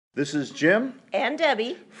This is Jim. And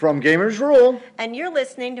Debbie. From Gamers Rule. And you're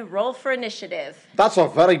listening to Roll for Initiative. That's a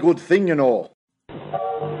very good thing, you know.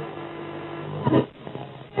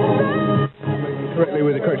 Correctly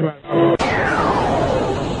with the correct amount.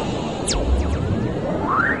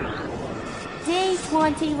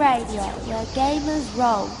 D20 Radio, where gamers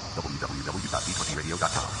roll.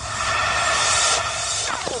 www.d20radio.com.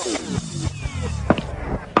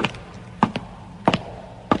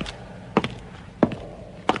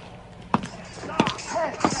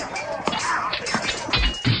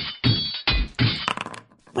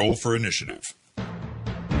 Roll for Initiative.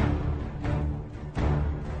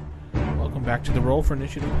 Welcome back to the Roll for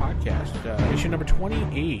Initiative podcast. Issue number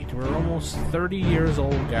 28. We're almost 30 years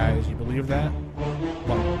old, guys. You believe that?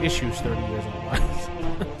 Well, issue's 30 years old.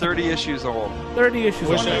 30 issues old. 30 issues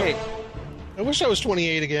old. I wish I was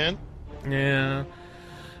 28 again. Yeah.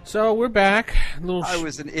 So we're back. I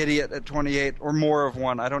was an idiot at 28, or more of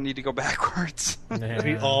one. I don't need to go backwards. Yeah.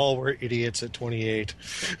 We all were idiots at 28.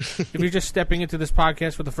 If you're just stepping into this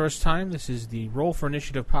podcast for the first time, this is the Roll for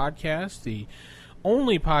Initiative podcast, the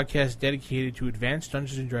only podcast dedicated to Advanced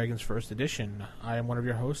Dungeons & Dragons First Edition. I am one of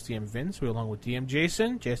your hosts, DM Vince, along with DM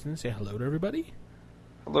Jason. Jason, say hello to everybody.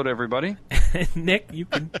 Hello to everybody. And Nick, you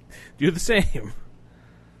can do the same.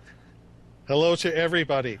 Hello to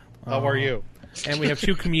everybody. How are you? And we have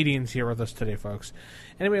two comedians here with us today, folks.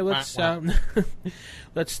 Anyway, let's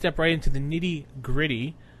let's step right into the nitty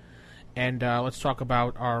gritty, and let's talk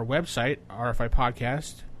about our website, RFI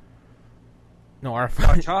Podcast. No,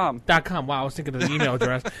 RFI.com. Wow, I was thinking of the email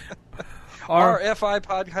address.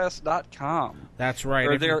 RFIpodcast.com. That's right.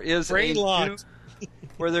 Where there is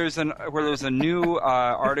where there's a new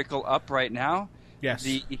article up right now. Yes.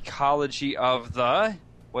 The ecology of the,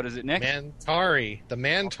 what is it, Nick? Mantari. The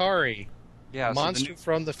Mantari. Yeah, Monster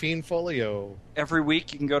from the Fiend Folio. Every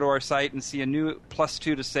week you can go to our site and see a new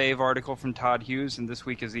 +2 to save article from Todd Hughes, and this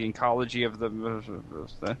week is the ecology of the Mantari.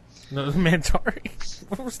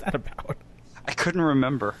 What was that about? I couldn't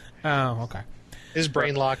remember. Oh, okay. His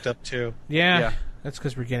brain locked up too. Yeah. That's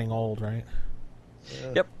because we're getting old, right?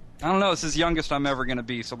 Yep. I don't know. It's the youngest I'm ever going to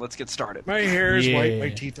be, so let's get started. My hair is white. My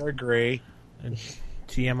teeth are gray. And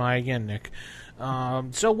TMI again, Nick.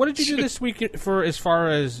 So what did you do this week for as far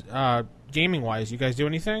as gaming-wise? You guys do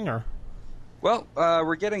anything? Or? Well,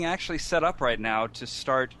 we're getting actually set up right now to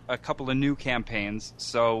start a couple of new campaigns.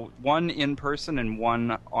 So one in person and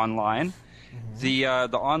one online. Mm-hmm. The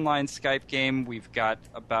online Skype game, we've got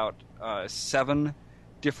about 7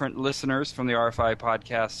 different listeners from the RFI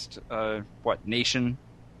podcast. Nation,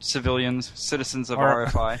 civilians, citizens of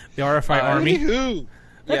RFI. The RFI Army. Who?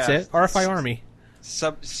 That's it. RFI Army.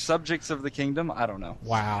 Subjects of the kingdom? I don't know.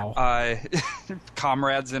 Wow.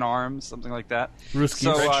 Comrades in arms, something like that.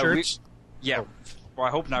 Ruskies. Red shirts? Well,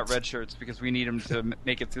 I hope not red shirts, because we need them to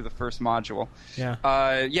make it through the first module.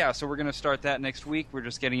 Yeah. So we're going to start that next week. We're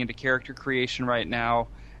just getting into character creation right now,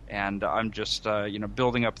 and I'm just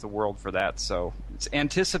building up the world for that. So it's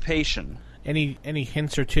anticipation. Any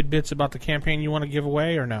hints or tidbits about the campaign you want to give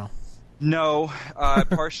away, or no? No,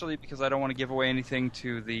 partially because I don't want to give away anything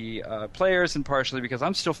to the players, and partially because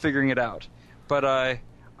I'm still figuring it out. But I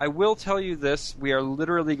will tell you this: we are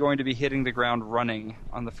literally going to be hitting the ground running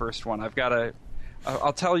on the first one.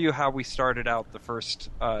 I'll tell you how we started out the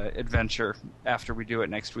first adventure after we do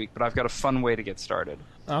it next week. But I've got a fun way to get started.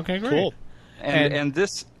 Okay, great. Cool. And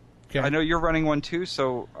this, okay. I know you're running one too.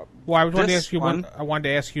 So, I wanted to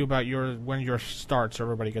ask you about when yours starts, so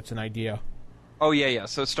everybody gets an idea. Oh, yeah.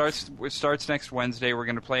 So it starts next Wednesday. We're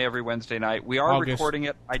going to play every Wednesday night. We are recording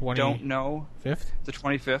it. I don't know. 5th? The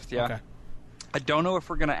 25th, yeah. Okay. I don't know if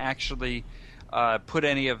we're going to actually put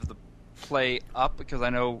any of the play up, because I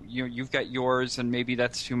know you've got yours, and maybe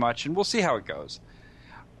that's too much, and we'll see how it goes.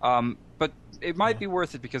 But it might be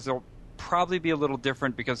worth it, because it'll probably be a little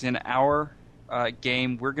different, because in our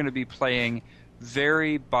game, we're going to be playing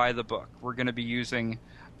very by the book. We're going to be using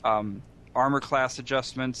armor class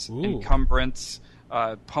adjustments, encumbrance,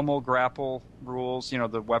 pummel grapple rules,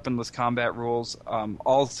 the weaponless combat rules,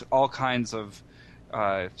 all kinds of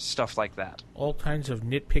stuff like that. All kinds of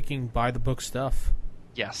nitpicking by the book stuff.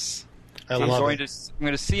 Yes. I'm going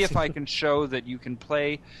to see if I can show that you can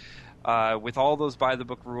play with all those by the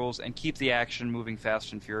book rules and keep the action moving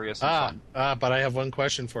fast and furious and fun. But I have one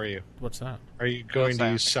question for you. What's that? Are you going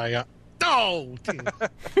to use Scion? No!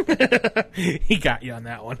 He got you on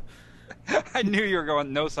that one. I knew you were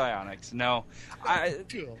going, no psionics. No.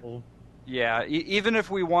 Yeah, even if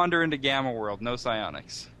we wander into Gamma World, no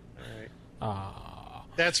psionics. All right.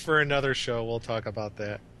 That's for another show. We'll talk about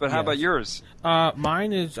that. But how about yours?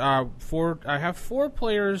 Mine is 4. I have 4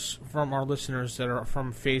 players from our listeners that are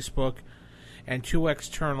from Facebook, and 2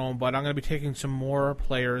 external, but I'm going to be taking some more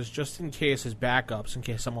players just in case as backups, in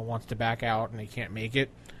case someone wants to back out and they can't make it.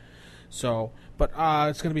 So, but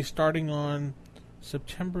it's going to be starting on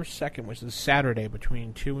September 2nd, which is Saturday,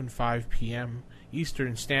 between 2 and 5 p.m.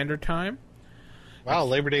 Eastern Standard Time. Wow,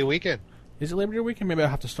 Labor Day weekend. Is it Labor Day weekend? Maybe I'll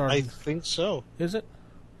have to start. I think so. Is it?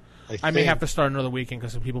 I may have to start another weekend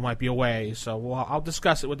because some people might be away. So I'll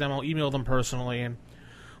discuss it with them. I'll email them personally, and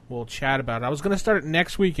we'll chat about it. I was going to start it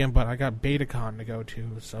next weekend, but I got BetaCon to go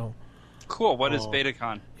to. So Cool. What is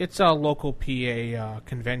BetaCon? it's a local PA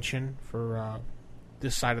convention for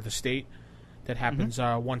this side of the state that happens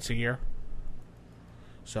once a year.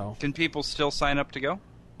 So Can people still sign up to go?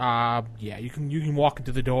 yeah, you can walk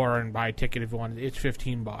into the door and buy a ticket if you want. It's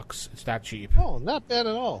 $15. It's that cheap. Oh, not bad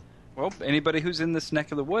at all. Well, anybody who's in this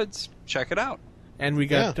neck of the woods, check it out. And we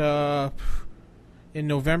got in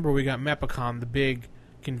November we got MEPACon, the big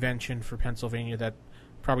convention for Pennsylvania that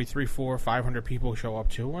probably 300, 400, 500 people show up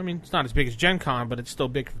to. I mean, it's not as big as Gen Con, but it's still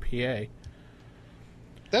big for PA.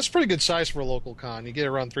 That's pretty good size for a local con. You get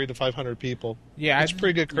around 300 to 500 people. Yeah, it's a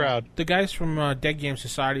pretty good crowd. The guys from Dead Game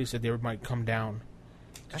Society said they might come down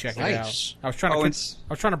to check it nice. out. I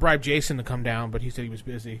was trying to bribe Jason to come down, but he said he was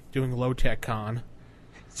busy doing Low Tech Con.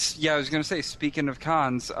 Yeah, I was going to say, speaking of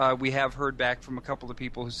cons, we have heard back from a couple of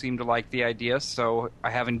people who seem to like the idea, so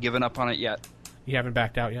I haven't given up on it yet. You haven't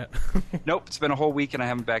backed out yet? Nope, it's been a whole week and I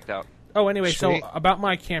haven't backed out. Oh, anyway, Sweet. so about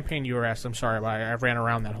my campaign you were asked, I'm sorry, I ran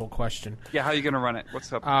around that whole question. Yeah, how are you going to run it?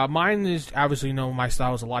 What's up? Mine is, obviously, my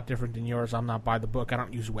style is a lot different than yours. I'm not by the book. I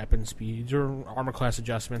don't use weapon speeds or armor class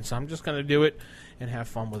adjustments. I'm just going to do it and have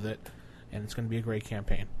fun with it, and it's going to be a great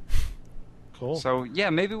campaign. Cool. So, yeah,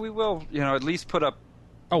 maybe we will, at least put up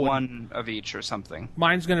Oh, one of each or something.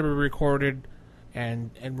 Mine's going to be recorded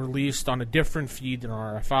and released on a different feed than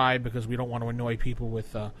RFI because we don't want to annoy people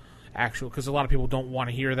with actual, because a lot of people don't want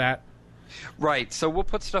to hear that. Right, so we'll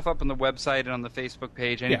put stuff up on the website and on the Facebook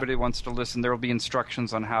page. Anybody who wants to listen, there will be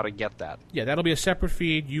instructions on how to get that. Yeah, that'll be a separate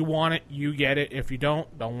feed. You want it, you get it. If you don't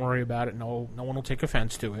worry about it. No one will take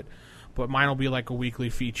offense to it. But mine will be like a weekly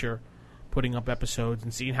feature, putting up episodes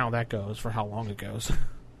and seeing how that goes for how long it goes.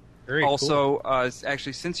 Very also, cool.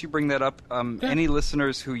 Actually, since you bring that up, any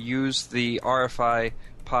listeners who use the RFI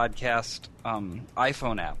podcast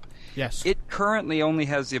iPhone app, Yes. it currently only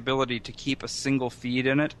has the ability to keep a single feed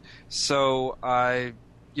in it. So,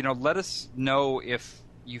 let us know if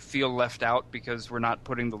you feel left out because we're not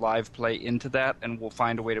putting the live play into that, and we'll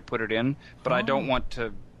find a way to put it in. But I don't want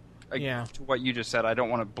to, to what you just said, I don't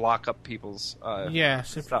want to block up people's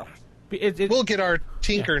stuff. We'll get our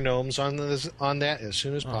Tinker Gnomes on that as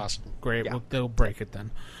soon as possible. Great. Yeah. They'll break it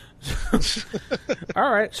then.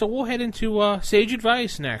 All right, so we'll head into Sage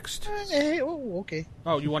Advice next. Okay.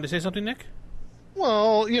 Oh, you wanted to say something, Nick?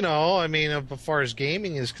 Well, as far as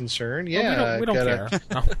gaming is concerned, yeah. We don't care.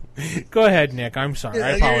 No. Go ahead, Nick. I'm sorry. I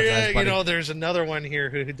apologize, buddy. There's another one here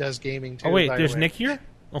who does gaming too. Oh, wait, there's Nick here?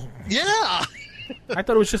 Oh. Yeah! I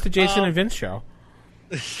thought it was just a Jason and Vince show.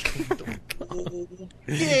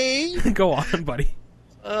 Yay! Go on, buddy.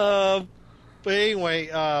 But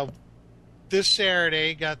anyway, this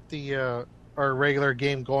Saturday got our regular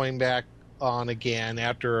game going back on again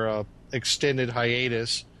after a extended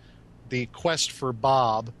hiatus. The Quest for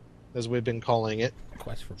Bob, as we've been calling it.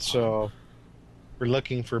 Quest for Bob. So we're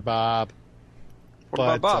looking for Bob.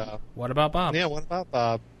 What about Bob? What about Bob? Yeah, what about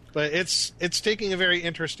Bob? But it's taking a very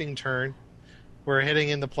interesting turn. We're heading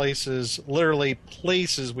into literally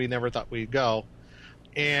places we never thought we'd go.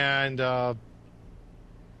 And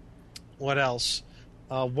what else?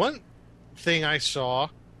 One thing I saw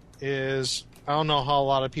is, I don't know how a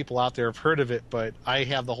lot of people out there have heard of it, but I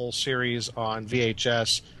have the whole series on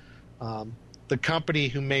VHS. The company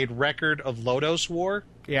who made Record of Lodos War.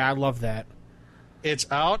 Yeah, I love that. It's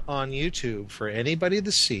out on YouTube for anybody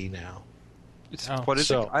to see now. What is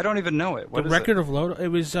it? I don't even know it. What the is Record of Lodos. It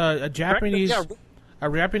was a Japanese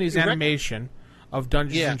animation of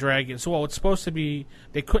Dungeons and Dragons. So, it's supposed to be.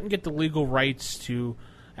 They couldn't get the legal rights to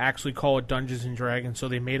actually call it Dungeons and Dragons, so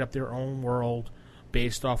they made up their own world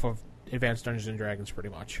based off of Advanced Dungeons and Dragons, pretty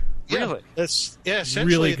much. Really? Essentially,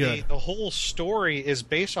 really good. The whole story is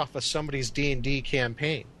based off of somebody's D&D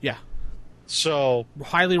campaign. Yeah. So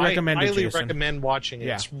highly recommend it, highly Jason. recommend watching it.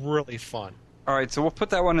 Yeah. It's really fun. All right, so we'll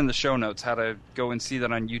put that one in the show notes, how to go and see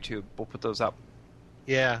that on YouTube. We'll put those up.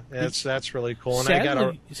 Yeah, that's really cool.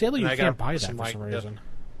 And sadly, you I can't buy that some for some reason.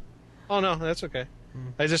 Oh, no, that's okay.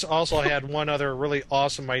 I just also had one other really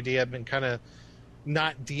awesome idea. I've been kind of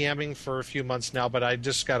not DMing for a few months now, but I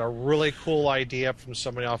just got a really cool idea from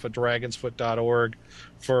somebody off of dragonsfoot.org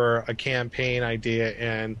for a campaign idea,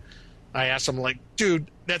 and I asked them, like,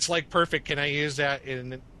 dude, that's like perfect. Can I use that?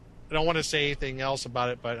 And don't want to say anything else about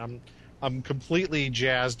it, but I'm completely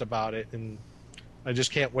jazzed about it, and I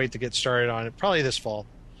just can't wait to get started on it. Probably this fall.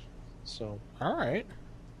 So. All right.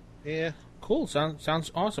 Yeah. Cool.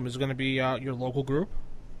 Sounds awesome. Is it going to be your local group?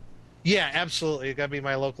 Yeah, absolutely. It's got to be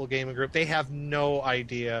my local gaming group. They have no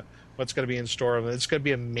idea what's going to be in store. It's going to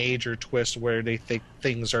be a major twist where they think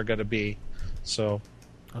things are going to be. So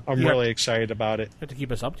I'm really excited about it. You have to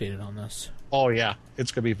keep us updated on this. Oh, yeah.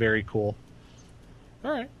 It's going to be very cool.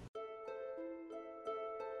 All right.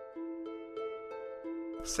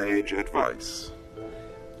 Sage advice.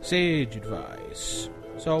 Sage advice.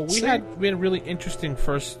 So we had a really interesting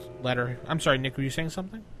first letter. I'm sorry, Nick, were you saying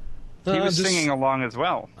something? He was singing along as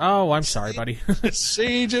well. Oh, I'm sorry, buddy.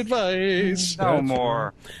 Sage advice. No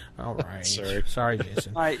more. All right. Sorry,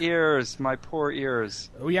 Jason. My ears, my poor ears.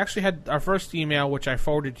 We actually had our first email, which I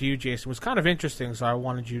forwarded to you, Jason. Was kind of interesting, so I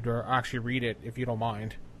wanted you to actually read it, if you don't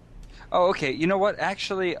mind. Oh, okay. You know what?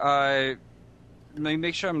 Actually, let me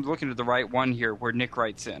make sure I'm looking at the right one here, where Nick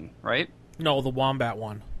writes in, right? No, the Wombat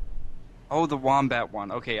one. Oh, the Wombat one.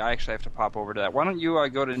 Okay, I actually have to pop over to that. Why don't you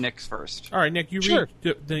go to Nick's first? All right, Nick, you read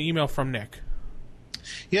the email from Nick.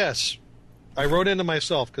 Yes. I wrote into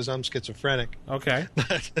myself because I'm schizophrenic. Okay.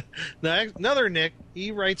 Now, another Nick,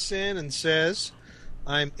 he writes in and says,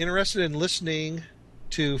 I'm interested in listening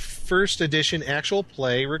to first edition actual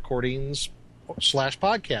play recordings /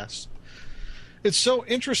 podcasts. It's so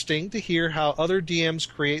interesting to hear how other DMs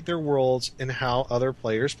create their worlds and how other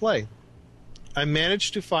players play. I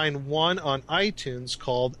managed to find one on iTunes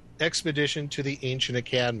called Expedition to the Ancient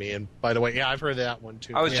Academy. And by the way, yeah, I've heard that one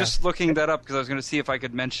too. I was just looking that up because I was going to see if I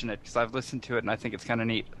could mention it because I've listened to it and I think it's kind of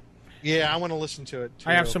neat. Yeah, I want to listen to it too.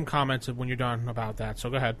 I have some comments when you're done about that, so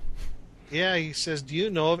go ahead. Yeah, he says, do you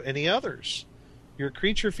know of any others? Your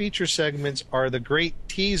creature feature segments are the great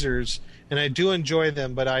teasers, and I do enjoy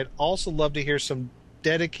them, but I'd also love to hear some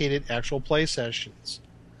dedicated actual play sessions.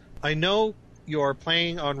 I know you're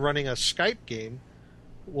planning on running a Skype game.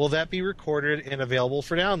 Will that be recorded and available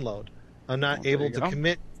for download? I'm not able to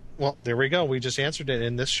commit. Well, there we go. We just answered it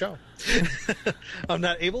in this show. I'm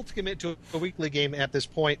not able to commit to a weekly game at this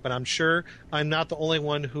point, but I'm sure I'm not the only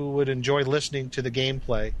one who would enjoy listening to the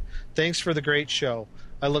gameplay. Thanks for the great show.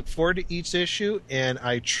 I look forward to each issue, and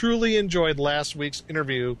I truly enjoyed last week's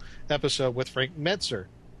interview episode with Frank Metzer.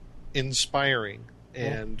 Inspiring.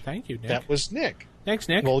 And thank you, Nick. That was Nick. Thanks,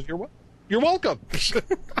 Nick. Well, you're welcome.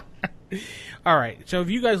 All right. So have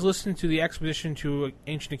you guys listened to the Expedition to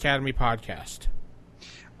Ancient Academy podcast?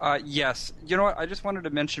 Yes. You know what? I just wanted to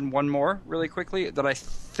mention one more really quickly that I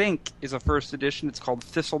think is a first edition. It's called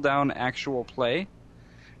Thistledown Actual Play.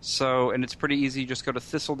 So, and it's pretty easy. Just go to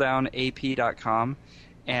thistledownap.com,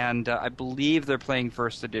 and I believe they're playing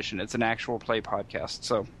first edition. It's an actual play podcast.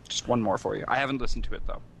 So, just one more for you. I haven't listened to it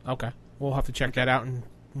though. Okay, we'll have to check that out and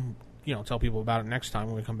tell people about it next time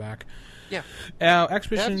when we come back. Yeah.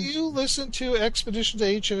 Expedition. Have you listened to Expedition to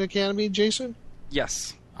Ancient Academy, Jason?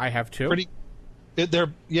 Yes, I have too.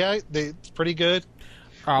 It's pretty good.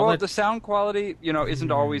 Well, the sound quality,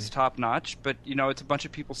 isn't always top notch, but it's a bunch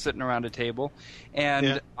of people sitting around a table,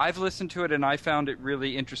 and I've listened to it and I found it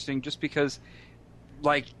really interesting, just because,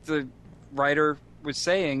 like the writer was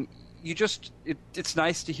saying, it's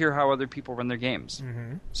nice to hear how other people run their games.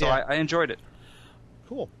 Mm-hmm. So I enjoyed it.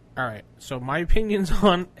 Cool. All right. So my opinions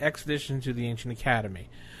on Expedition to the Ancient Academy.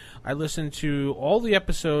 I listened to all the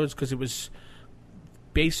episodes because it was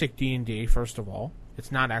basic D&D. First of all. It's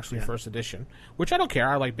not actually first edition, which I don't care.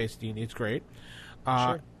 I like basic D&D. It's great.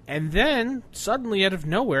 Sure. And then, suddenly, out of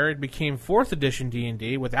nowhere, it became 4th edition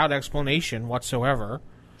D&D without explanation whatsoever.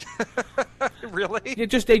 Really? They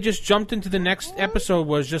just jumped into the next episode,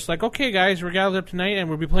 was just like, okay, guys, we're gathered up tonight, and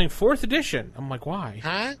we'll be playing 4th edition. I'm like, why?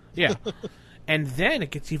 Huh? Yeah. And then it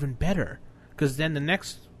gets even better, because then the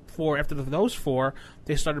next 4, after those 4,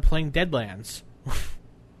 they started playing Deadlands.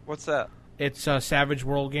 What's that? It's a Savage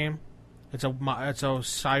World game. It's a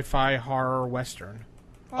sci-fi horror western.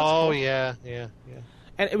 Oh, cool. Yeah.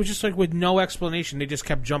 And it was just like with no explanation. They just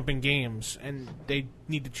kept jumping games, and they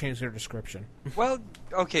need to change their description. Well,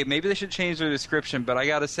 okay, maybe they should change their description, but I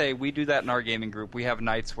gotta say, we do that in our gaming group. We have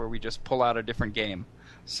nights where we just pull out a different game.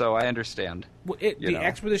 So I understand. Well, the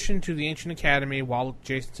Expedition to the Ancient Academy, while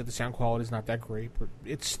Jason said the sound quality is not that great, but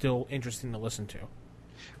it's still interesting to listen to.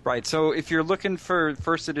 Right, so if you're looking for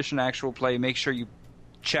first edition actual play, make sure you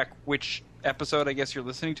check which episode I guess you're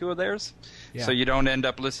listening to of theirs. Yeah. So you don't end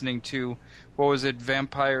up listening to, what was it,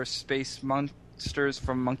 Vampire Space Monsters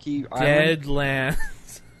from Monkey Island?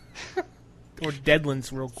 Deadlands. Or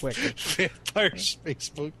Deadlands real quick. Vampire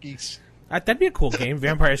Space Monkeys. That'd be a cool game,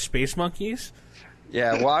 Vampire Space Monkeys.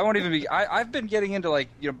 Yeah, well, I won't even be. I've been getting into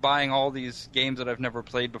buying all these games that I've never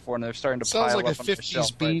played before, and they're starting to Sounds pile like up a on my 50s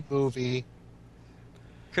shelf. B movie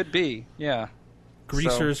Could be, yeah.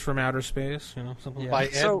 Greasers from Outer Space, something by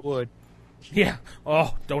like Ed So- Wood. that. Yeah.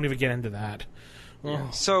 Oh, don't even get into that. Oh.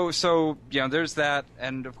 So there's that,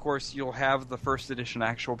 and of course you'll have the first edition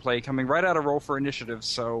actual play coming right out of Roll for Initiative.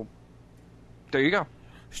 So there you go.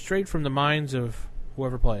 Straight from the minds of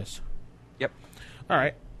whoever plays. Yep. All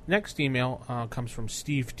right. Next email comes from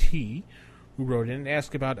Steve T, who wrote in and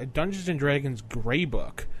asked about a Dungeons & Dragons Grey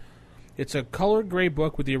Book. It's a colored gray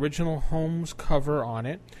book with the original Holmes cover on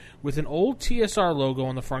it, with an old TSR logo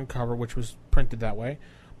on the front cover, which was printed that way.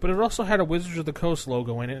 But it also had a Wizards of the Coast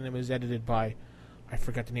logo in it, and it was edited by, I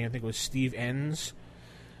forgot the name, I think it was Steve Enns.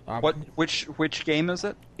 Which game is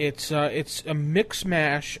it? It's a mix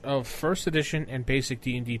mash of first edition and basic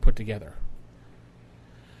D&D put together.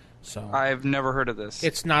 So I've never heard of this.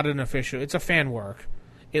 it's not an official. It's a fan work.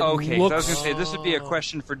 It Okay, looks, so I was going to say this would be a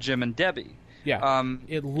question for Jim and Debbie. yeah.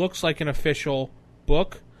 It looks like an official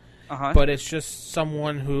book, Uh-huh. but it's just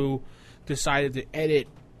someone who decided to edit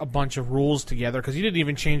a bunch of rules together because he didn't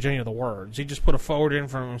even change any of the words. He just put a forward in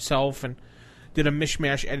from himself and did a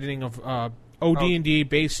mishmash editing of OD&D,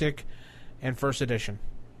 basic, and first edition.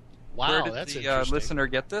 Wow, Where did that's the interesting. listener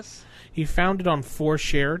get this? He found it on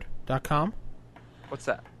 4shared.com. What's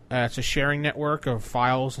that? It's a sharing network of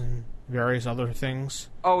files and various other things.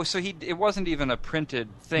 Oh, so it wasn't even a printed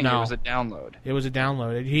thing. No. It was a download. It was a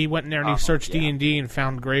download. He went in there and he searched yeah. D&D and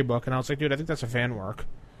found Grey Book, and I was like, dude, I think that's a fan work.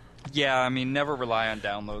 Yeah, I mean, never rely on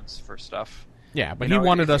downloads for stuff. Yeah, but You he know,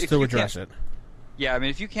 wanted us if to you address can't- it. Yeah, I mean,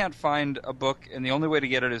 if you can't find a book and the only way to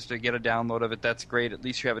get it is to get a download of it, that's great. At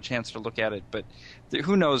least you have a chance to look at it. But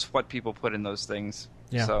who knows what people put in those things?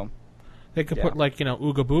 Yeah. So, They could Yeah. put,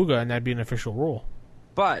 Ooga Booga, and that'd be an official rule.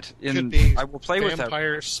 but Could be I will play with that.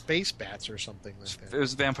 Vampire space bats or something like It that.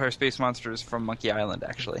 was Vampire Space Monsters from Monkey Island,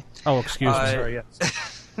 actually. Oh, excuse me. Sorry,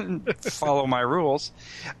 yes. Follow my rules.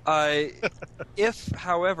 If,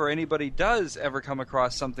 however, anybody does ever come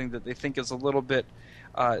across something that they think is a little bit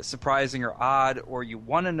surprising or odd, or you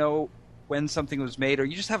want to know when something was made, or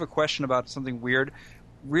you just have a question about something weird,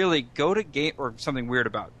 really go to or something weird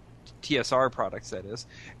about TSR products, that is,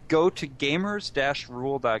 go to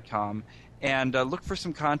gamers-rule.com and look for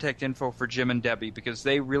some contact info for Jim and Debbie, because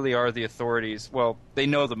they really are the authorities. Well, they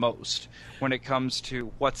know the most when it comes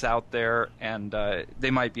to what's out there, and they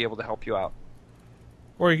might be able to help you out.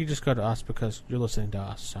 Or you could just go to us because you're listening to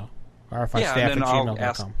us. So, RFI Yeah, staff and at then I'll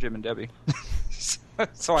ask gmail.com. Jim and Debbie.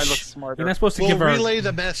 So I look smarter. You're not supposed to We'll give our relay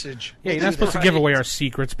the message. yeah. You're We'll not do supposed to that. give away our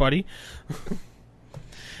secrets, buddy.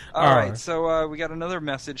 All right, so we got another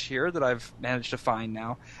message here that I've managed to find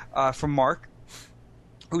now from Mark,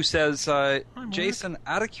 who says, Jason,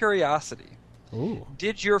 out of curiosity, Ooh.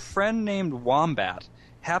 did your friend named Wombat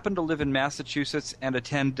happen to live in Massachusetts and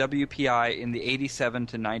attend WPI in the 87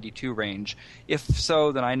 to 92 range? If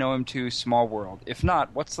so, then I know him too. Small world. If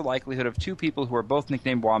not, what's the likelihood of two people who are both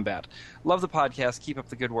nicknamed Wombat? Love the podcast. Keep up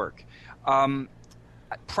the good work.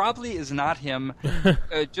 Probably is not him.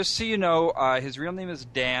 Just so you know, his real name is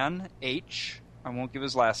Dan H. I won't give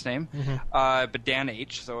his last name, but Dan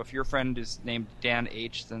H. So if your friend is named Dan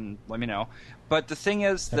H., then let me know. But the thing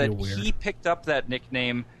is That'd that be weird. he picked up that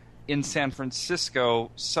nickname in San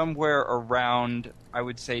Francisco somewhere around, I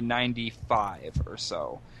would say, 95 or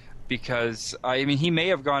so. Because, I mean, he may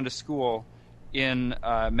have gone to school in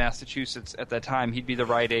Massachusetts at that time. He'd be the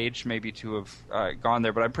right age maybe to have gone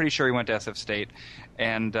there, but I'm pretty sure he went to SF State.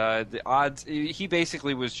 And the odds, he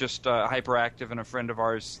basically was just hyperactive, and a friend of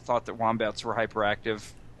ours thought that wombats were hyperactive,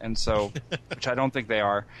 and so, which I don't think they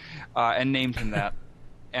are, and named him that.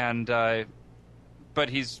 And but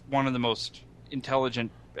he's one of the most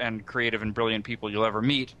intelligent and creative and brilliant people you'll ever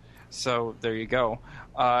meet. So there you go.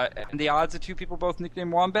 And the odds of two people both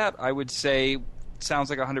nicknamed Wombat, I would say, sounds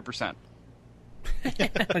like 100%.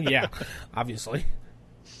 Yeah, obviously.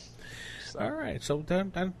 All right, so I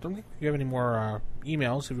don't think you have any more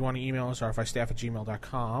emails. If you want to email us,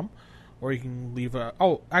 rfistaff@gmail.com, or you can leave a...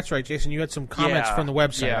 Oh, that's right, Jason, you had some comments Yeah, from the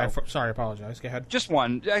website. yeah. Sorry, I apologize. Go ahead. Just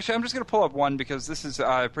one. Actually, I'm just going to pull up one because this is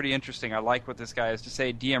pretty interesting. I like what this guy has to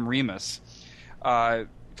say. DM Remus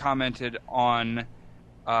commented on,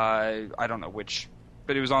 I don't know which,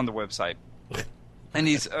 but it was on the website. And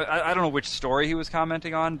he's I don't know which story he was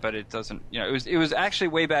commenting on, but it doesn't, you know, it was actually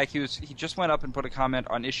way back. He just went up and put a comment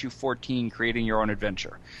on issue 14, creating your own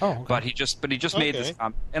adventure. Oh, okay. But he just made this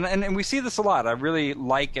comment, and we see this a lot. I really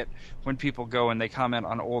like it when people go and they comment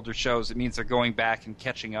on older shows. It means they're going back and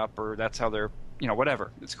catching up, or that's how they're, you know,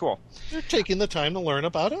 whatever. It's cool. They're taking the time to learn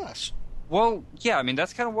about us. Well, yeah, I mean,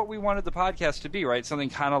 that's kind of what we wanted the podcast to be, right? Something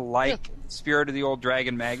kind of like Spirit of the Old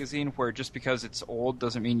Dragon magazine, where just because it's old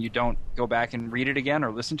doesn't mean you don't go back and read it again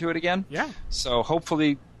or listen to it again. Yeah. So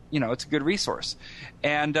hopefully, it's a good resource.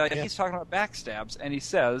 And he's talking about backstabs, and he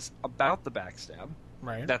says, about the backstab.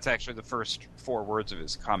 Right. That's actually the first 4 words of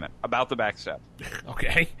his comment, about the backstab.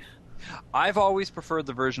 Okay. I've always preferred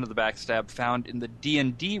the version of the backstab found in the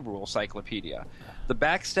D&D rule cyclopedia. The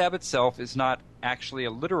backstab itself is not actually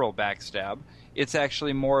a literal backstab. It's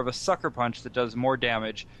actually more of a sucker punch that does more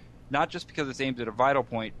damage, not just because it's aimed at a vital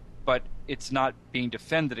point, but it's not being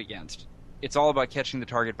defended against. It's all about catching the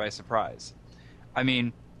target by surprise. I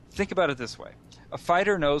mean, think about it this way. A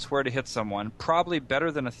fighter knows where to hit someone, probably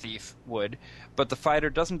better than a thief would, but the fighter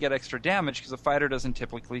doesn't get extra damage because a fighter doesn't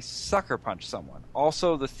typically sucker punch someone.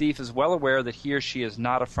 Also, the thief is well aware that he or she is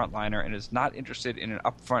not a frontliner and is not interested in an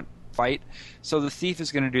upfront fight, so the thief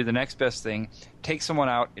is going to do the next best thing, take someone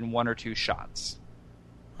out in 1 or 2 shots.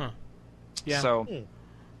 Huh. Yeah. So,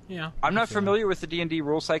 yeah. I'm not familiar with the D&D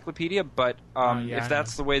rule cyclopedia, but if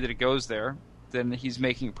that's the way that it goes there, then he's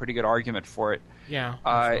making a pretty good argument for it. Yeah.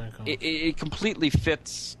 It completely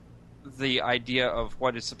fits the idea of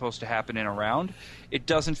what is supposed to happen in a round. It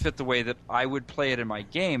doesn't fit the way that I would play it in my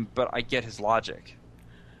game, but I get his logic.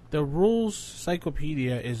 The rules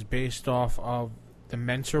cyclopedia is based off of the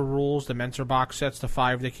Mentor rules, the Mentor box sets, the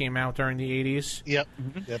 5 that came out during the 80s. Yep,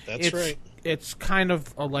 yep, that's right. It's kind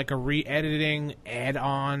of like a re-editing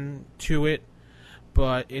add-on to it,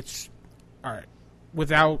 but it's... All right.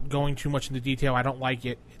 Without going too much into detail, I don't like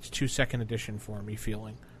it. It's 2 second edition for me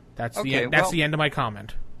feeling. That's the end, the end of my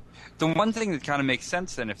comment. The one thing that kind of makes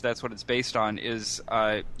sense then, if that's what it's based on, is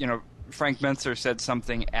Frank Mentzer said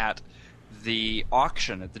something at the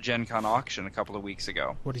auction, at the Gen Con auction a couple of weeks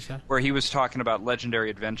ago. What did he say? Where he was talking about Legendary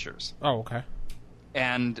Adventures. Oh, okay.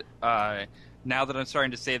 And now that I'm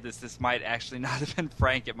starting to say this might actually not have been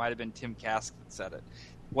Frank. It might have been Tim Kask that said it.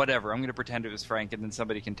 Whatever, I'm going to pretend it was Frank, and then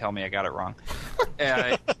somebody can tell me I got it wrong.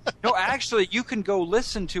 No, actually, you can go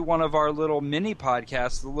listen to one of our little mini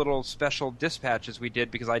podcasts, the little special dispatches we did,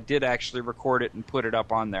 because I did actually record it and put it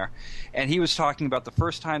up on there. And he was talking about the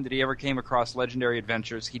first time that he ever came across Legendary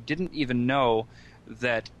Adventures. He didn't even know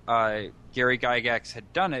that Gary Gygax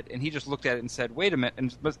had done it, and he just looked at it and said, wait a minute,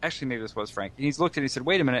 and actually maybe this was Frank, and he's looked at it and he said,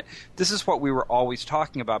 wait a minute, this is what we were always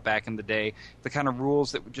talking about back in the day, the kind of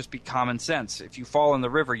rules that would just be common sense. If you fall in the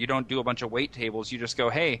river, you don't do a bunch of weight tables, you just go,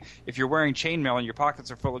 hey, if you're wearing chainmail and your pockets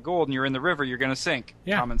are full of gold and you're in the river, you're going to sink.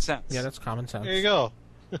 Yeah. Common sense. Yeah, that's common sense. There you go.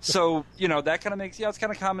 So, that kind of makes, it's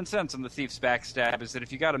kind of common sense in the thief's backstab, is that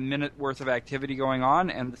if you got a minute worth of activity going on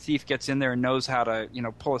and the thief gets in there and knows how to,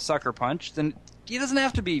 pull a sucker punch, then he doesn't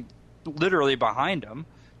have to be literally behind him.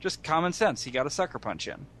 Just common sense. He got a sucker punch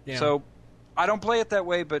in. Yeah. So I don't play it that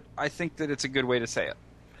way, but I think that it's a good way to say it.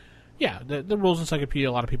 Yeah, the rules encyclopedia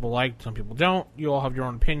a lot of people like, some people don't. You all have your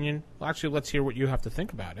own opinion. Well, actually, let's hear what you have to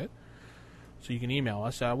think about it. So you can email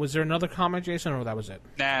us. Was there another comment, Jason, or that was it?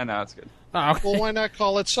 No, it's good. Oh, okay. Well, why not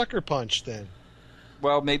call it Sucker Punch then?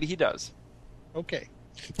 Well, maybe he does. Okay.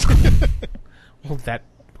 Well,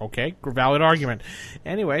 okay, valid argument.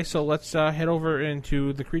 Anyway, so let's head over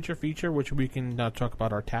into the creature feature, which we can talk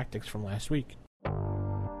about our tactics from last week.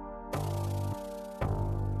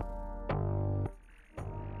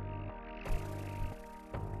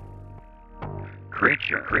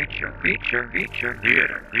 Creature,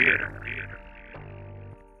 theater.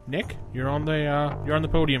 Nick, you're on the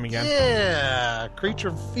podium again. Yeah,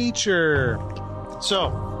 creature feature. So,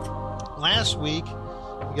 last week,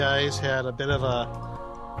 you guys had a bit of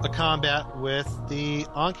a combat with the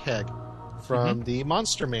Ankheg from the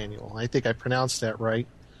Monster Manual. I think I pronounced that right.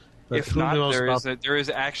 But if not, there is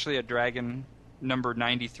actually a dragon number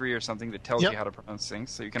 93 or something that tells you how to pronounce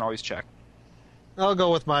things, so you can always check. I'll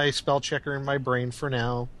go with my spell checker in my brain for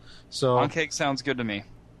now. So Ankheg sounds good to me.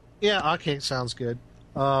 Yeah, Ankheg sounds good.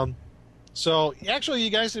 So actually, you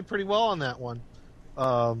guys did pretty well on that one.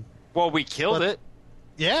 Well, we killed it.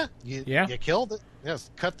 Yeah, you killed it.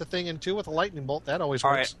 Yes, cut the thing in two with a lightning bolt. That always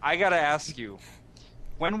works. All right, I got to ask you.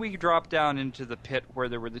 When we dropped down into the pit where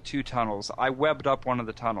there were the 2 tunnels, I webbed up one of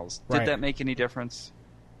the tunnels. Did that make any difference?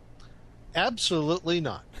 Absolutely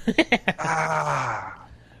not. But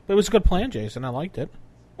it was a good plan, Jason. I liked it.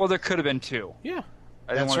 Well, there could have been 2. Yeah.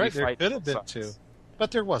 That's right. There could have been 2.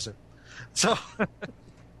 But there wasn't. So...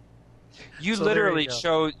 You literally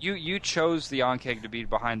chose you chose the Ankheg to be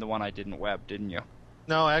behind the one I didn't web, didn't you?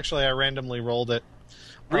 No, actually, I randomly rolled it.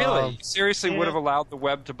 Really? You seriously would have allowed the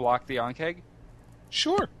web to block the Ankheg?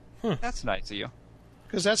 Sure. That's nice of you.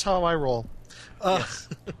 Because that's how I roll. Yes.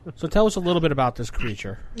 So tell us a little bit about this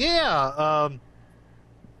creature. Yeah.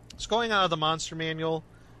 It's going out of the Monster Manual.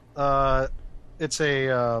 it's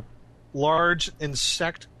a large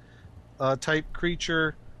insect type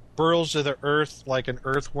creature, burrows to the earth like an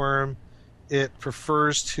earthworm. It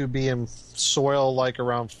prefers to be in soil like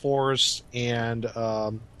around forests and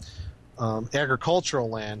agricultural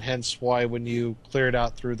land, hence why when you cleared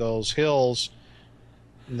out through those hills,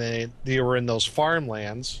 they were in those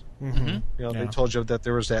farmlands. They told you that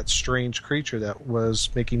there was that strange creature that was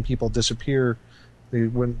making people disappear. They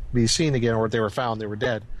wouldn't be seen again, or if they were found, they were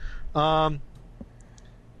dead.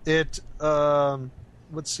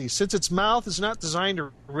 Let's see. Since its mouth is not designed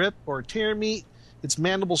to rip or tear meat, its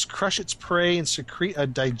mandibles crush its prey and secrete a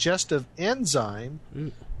digestive enzyme,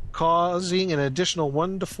 causing an additional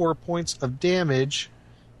 1 to 4 points of damage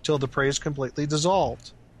till the prey is completely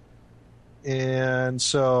dissolved. And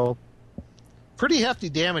so, pretty hefty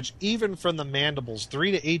damage, even from the mandibles.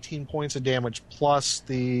 3 to 18 points of damage, plus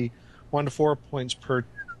the 1 to 4 points per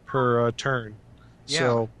turn. Yeah.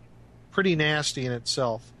 So, pretty nasty in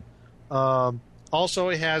itself. Also,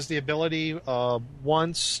 it has the ability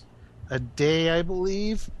once a day, I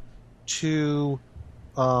believe, to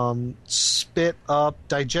spit up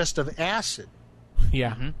digestive acid.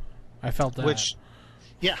 Yeah, I felt that. Which,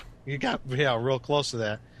 you got real close to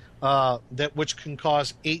that. Which can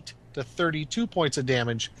cause 8 to 32 points of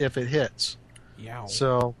damage if it hits. Yeah.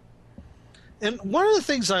 So, and one of the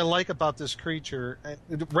things I like about this creature,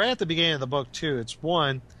 right at the beginning of the book too, it's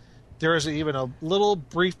one, there is even a little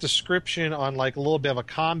brief description on like a little bit of a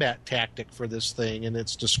combat tactic for this thing in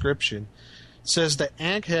its description. It says that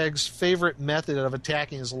Ankheg's favorite method of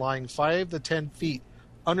attacking is lying 5 to 10 feet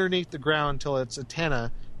underneath the ground until its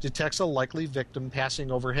antenna detects a likely victim passing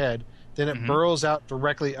overhead. Then it burrows out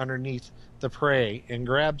directly underneath the prey and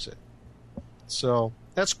grabs it. So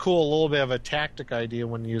that's cool, a little bit of a tactic idea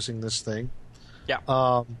when using this thing.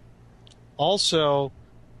 Yeah. Also,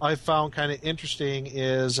 I found kind of interesting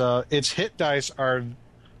is its hit dice are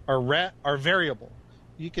variable.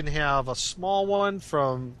 You can have a small one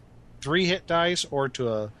from 3 hit dice, or to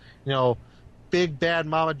a big bad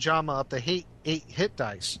mama jama up to 8 hit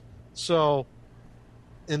dice. So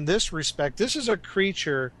in this respect, this is a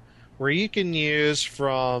creature where you can use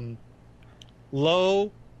from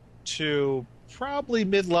low to probably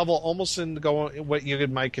mid-level, almost in going what you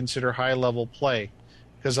might consider high-level play,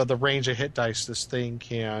 because of the range of hit dice this thing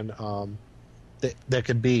can that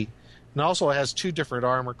could be. And also it has 2 different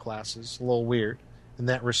armor classes, a little weird in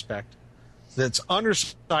that respect. Its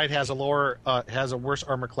underside has a worse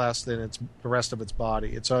armor class than the rest of its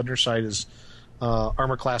body. Its underside is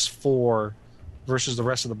armor class 4 versus the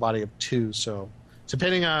rest of the body of 2. So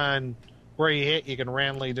depending on where you hit, you can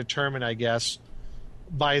randomly determine, I guess,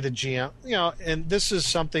 by the GM. And this is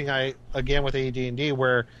something again with AD&D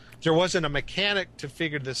where there wasn't a mechanic to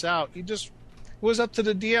figure this out. It was up to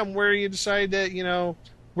the DM where you decide that,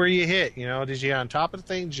 where you hit. Did you hit on top of the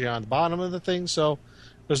thing? Did you hit on the bottom of the thing? So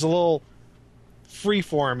there's a little free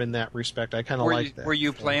form in that respect. I kind of like that. Were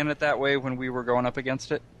you playing it that way when we were going up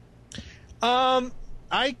against it?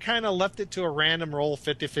 I kind of left it to a random roll,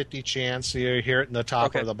 50-50 chance. You hear it in the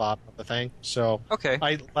top or the bottom of the thing. So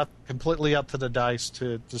I left completely up to the dice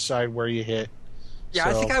to decide where you hit. Yeah,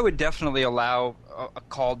 I think I would definitely allow a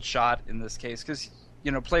called shot in this case because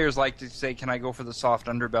players like to say, "Can I go for the soft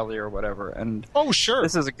underbelly or whatever?" And sure,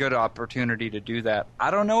 this is a good opportunity to do that. I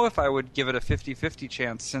don't know if I would give it a 50-50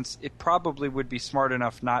 chance, since it probably would be smart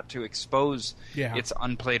enough not to expose its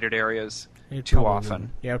unplated areas too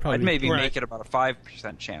often. Yeah, I'd maybe make it about a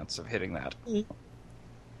 5% chance of hitting that.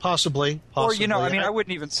 Possibly. Or I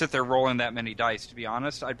wouldn't even sit there rolling that many dice, to be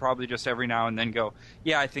honest. I'd probably just every now and then go,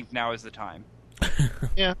 "Yeah, I think now is the time."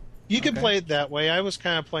 Yeah, you can play it that way. I was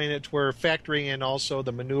kind of playing it to where factoring in also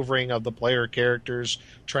the maneuvering of the player characters,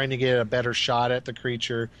 trying to get a better shot at the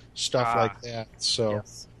creature, stuff like that. So,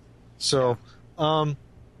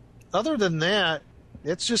 other than that,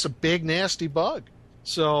 it's just a big nasty bug.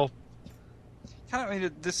 So,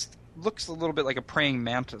 this looks a little bit like a praying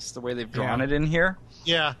mantis the way they've drawn it in here.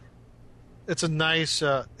 Yeah, it's a nice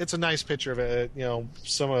picture of it.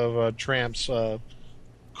 Some of Tramp's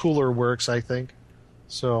cooler works, I think.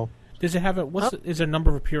 So does it have is there a number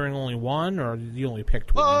of appearing only one, or you only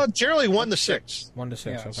picked one? Generally 1 to 6. 1 to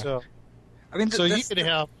 6. Yeah, okay. So you could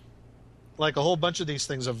have like a whole bunch of these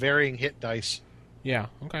things of varying hit dice. Yeah.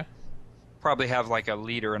 Okay. Probably have like a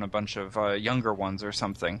leader and a bunch of younger ones or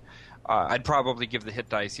something. I'd probably give the hit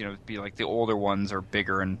dice, be like the older ones are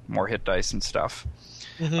bigger and more hit dice and stuff.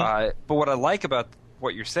 But what I like about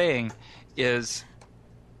what you're saying is,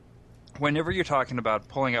 whenever you're talking about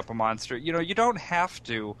pulling up a monster, you don't have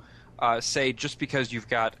to say just because you've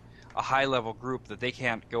got a high-level group that they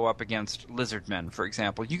can't go up against Lizardmen, for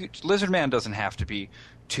example. Lizardman doesn't have to be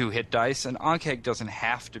 2 hit dice, and Ankeg doesn't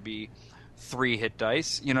have to be 3 hit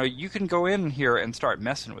dice. You can go in here and start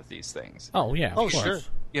messing with these things. Oh, yeah. Of course. Sure.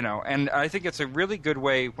 And I think it's a really good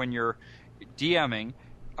way when you're DMing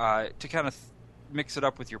to kind of mix it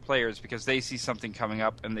up with your players, because they see something coming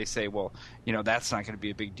up and they say, well, that's not going to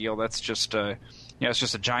be a big deal. That's just it's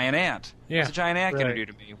just a giant ant. Yeah. What's a giant ant going Right. to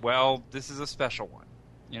do to me? Well, this is a special one.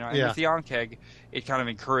 And with the Ankeg, it kind of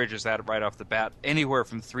encourages that right off the bat. Anywhere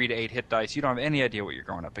from 3 to 8 hit dice, you don't have any idea what you're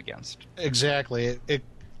going up against. Exactly. It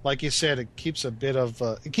like you said, it keeps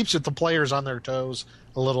it keeps the players on their toes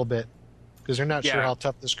a little bit, because they're not sure how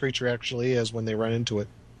tough this creature actually is when they run into it.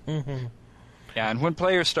 Mm-hmm. Yeah, and when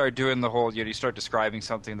players start doing the whole, you start describing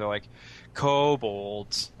something, they're like,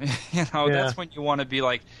 kobolds. That's when you want to be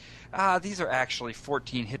like, these are actually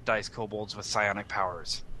 14 hit dice kobolds with psionic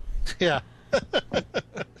powers. Yeah.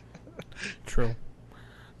 True.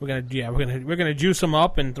 We're gonna juice them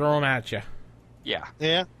up and throw them at you. Yeah.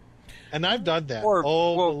 Yeah. And I've done that.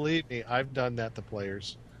 Believe me, I've done that to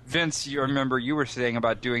players. Vince, you remember you were saying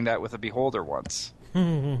about doing that with a beholder once.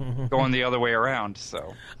 Going the other way around,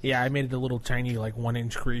 so. Yeah, I made it a little tiny,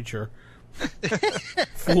 1-inch creature.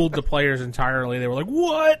 Fooled the players entirely. They were like,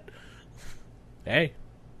 what? Hey,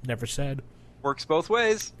 never said. Works both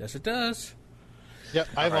ways. Yes, it does. Yep,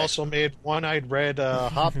 I've also made one-eyed red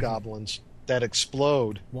hobgoblins that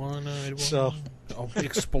explode. One-eyed one. So,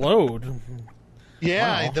 explode.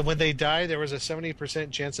 Yeah, Wow. when they die, there was a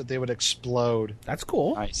 70% chance that they would explode. That's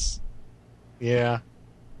cool. Nice. Yeah,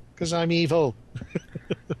 because I'm evil.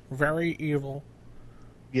 Very evil.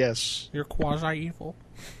 Yes. You're quasi-evil.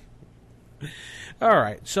 All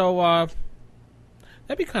right, so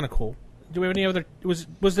that'd be kind of cool. Do we have any other?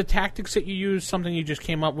 Was the tactics that you used something you just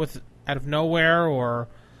came up with out of nowhere, or?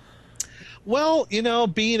 Well,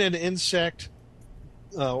 being an insect,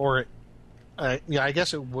 I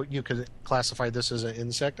guess you could classify this as an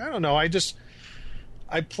insect. I don't know.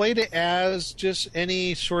 I played it as just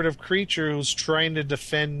any sort of creature who's trying to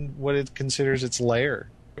defend what it considers its lair.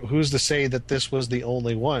 Who's to say that this was the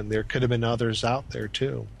only one? There could have been others out there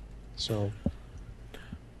too. So.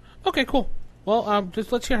 Okay, cool. Well,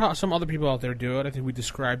 just let's hear how some other people out there do it. I think we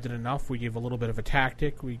described it enough. We gave a little bit of a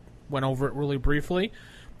tactic. We went over it really briefly.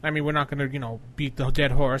 I mean, we're not going to, beat the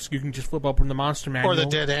dead horse. You can just flip open the monster manual. Or the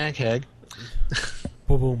dead Ankeg.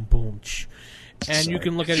 Boom, boom, boom. Ch. And you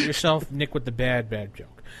can look at it yourself, Nick, with the bad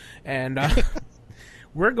joke. And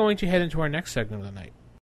we're going to head into our next segment of the night.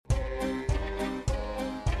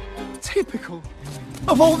 Typical.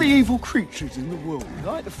 Of all the evil creatures in the world,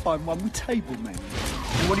 I had to find one with table manners.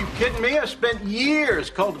 What are you kidding me? I spent years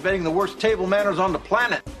cultivating the worst table manners on the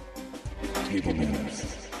planet. Table manners.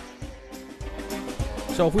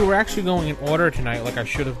 So if we were actually going in order tonight, like I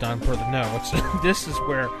should have done per the notes, this is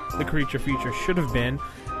where the creature feature should have been,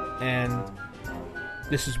 and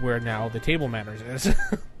this is where now the table manners is.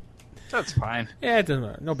 That's fine. Yeah, it doesn't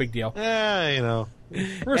matter. No big deal.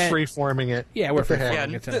 We're free-forming it. Yeah, we're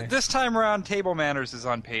free-forming Yeah, it today. this time around, Table Manners is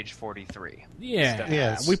on page 43. Yeah,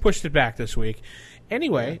 Yes. we pushed it back this week.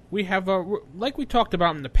 Anyway, we have, like we talked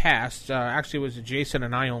about in the past, actually it was a Jason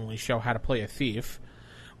and I only show how to play a thief.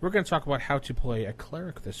 We're going to talk about how to play a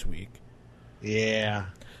cleric this week. Yeah.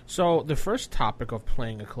 So the first topic of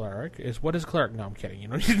playing a cleric is, what is a cleric? No, I'm kidding. You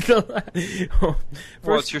don't need to know that.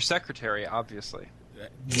 Well, it's your secretary, obviously.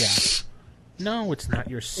 Yeah. No, it's not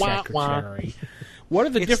your Wah, wah. secretary. What are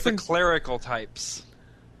the It's different... the clerical types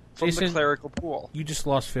from Jason, the clerical pool. You just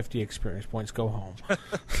lost 50 experience points. Go home.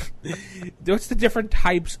 What's the different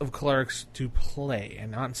types of clerics to play?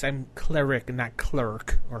 And I'm saying cleric and not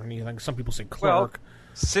clerk or anything. Some people say clerk. Well,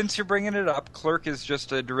 since you're bringing it up, clerk is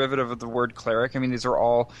just a derivative of the word cleric. I mean, these are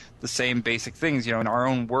all the same basic things. In our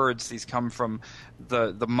own words, these come from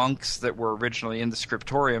the monks that were originally in the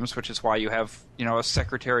scriptoriums, which is why you have, a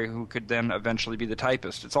secretary who could then eventually be the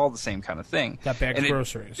typist. It's all the same kind of thing. That bag of And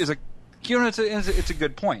groceries. it's a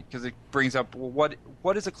good point, because it brings up, well,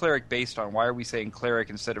 what is a cleric based on? Why are we saying cleric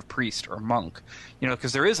instead of priest or monk?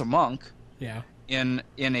 Because there is a monk Yeah. in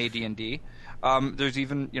AD&D. There's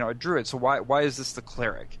even a druid. So why is this the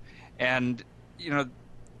cleric? And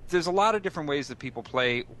there's a lot of different ways that people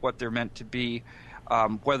play what they're meant to be,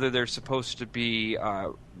 whether they're supposed to be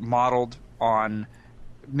modeled on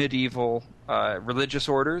medieval religious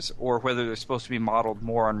orders, or whether they're supposed to be modeled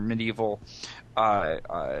more on medieval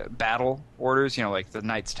battle orders, like the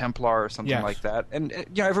Knights Templar or something like that. And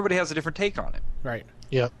everybody has a different take on it. Right.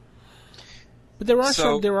 Yep. But there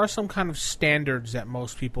are some kind of standards that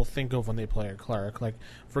most people think of when they play a cleric. Like,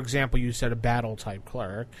 for example, you said a battle type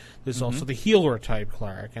cleric. There's also the healer type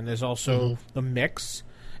cleric, and there's also the mix,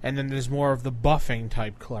 and then there's more of the buffing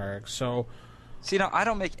type cleric. So, See, now I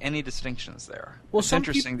don't make any distinctions there. Well, it's some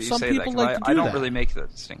interesting that you some say that. people 'Cause like to I do don't that. really make the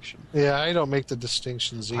distinction. Yeah, I don't make the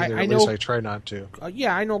distinctions either. I At know- least I try not to.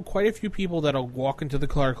 yeah, I know quite a few people that'll walk into the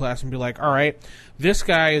cleric class and be like, all right, this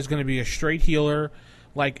guy is going to be a straight healer,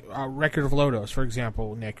 like Record of Lodos, for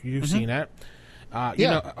example, Nick. You've seen it. You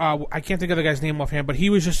know, I can't think of the guy's name offhand, but he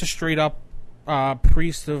was just a straight up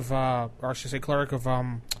priest of, or I should say cleric of,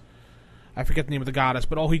 I forget the name of the goddess,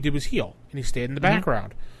 but all he did was heal, and he stayed in the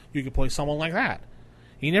background. You could play someone like that.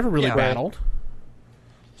 He never really battled.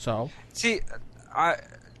 So, See,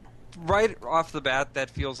 right off the bat, that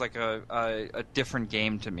feels like a different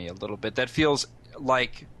game to me a little bit. That feels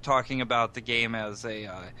like talking about the game as a,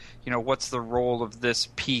 what's the role of this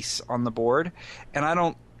piece on the board? And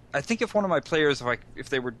I think if one of my players, if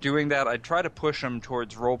they were doing that, I'd try to push them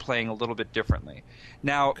towards role playing a little bit differently.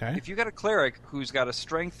 Now, if you got a cleric who's got a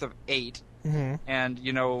strength of 8, and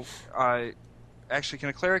actually, can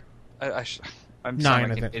a cleric? I'm 9, sounding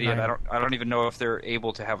like I an think, idiot. 9. I don't even know if they're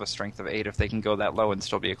able to have a strength of 8 if they can go that low and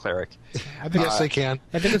still be a cleric. I think Yes, they can.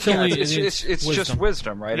 I think it's Yeah, only it's just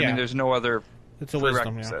wisdom, right? I Yeah. mean, there's no other. It's a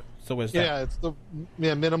wisdom, yeah. prerequisite. It's a wisdom. Yeah, it's the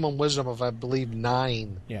minimum wisdom of, I believe,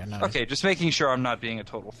 9. Yeah, 9. Okay, just making sure I'm not being a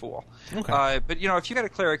total fool. Okay. But if you got a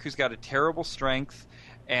cleric who's got a terrible strength,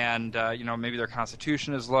 and maybe their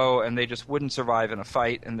constitution is low, and they just wouldn't survive in a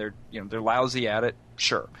fight, and they're lousy at it.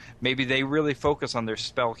 Sure, maybe they really focus on their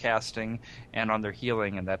spell casting and on their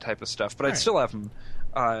healing and that type of stuff. But I'd still have them.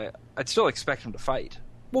 I'd still expect them to fight.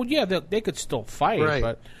 Well, yeah, they could still fight, Right.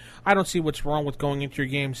 but I don't see what's wrong with going into your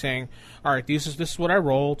game saying, all right, this is what I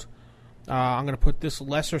rolled. I'm going to put this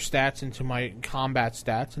lesser stats into my combat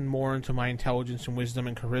stats and more into my intelligence and wisdom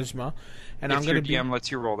and charisma. And If I'm going your to be DM lets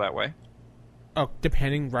you roll that way.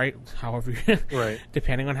 depending, right? However, Right.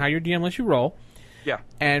 depending on how your DM lets you roll. Yeah.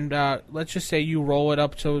 And let's just say you roll it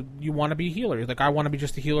up so you want to be a healer. You're like, I want to be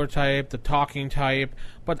just the healer type, the talking type,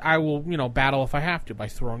 but I will, battle if I have to by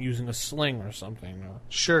using a sling or something, or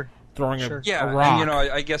Sure. throwing Yeah, a rock. and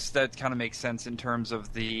I guess that kind of makes sense in terms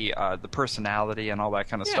of the personality and all that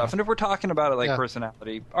kind of stuff. And if we're talking about it like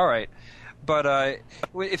personality, all right. But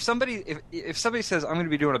if somebody says I'm going to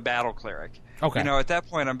be doing a battle cleric, okay, at that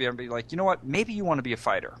point I'm going to be like, you know what? Maybe you want to be a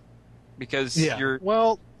fighter because you're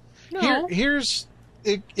well. No. Here's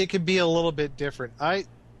it could be a little bit different.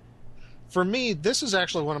 For me, this is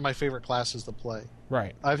actually one of my favorite classes to play.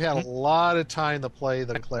 Right. I've had a lot of time to play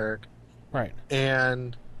the cleric. Right.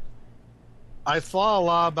 And I thought a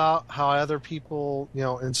lot about how other people,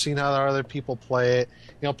 and seen how other people play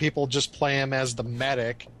it. People just play him as the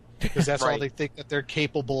medic because that's all they think that they're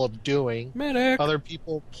capable of doing. Medic. Other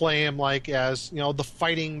people play him like as, the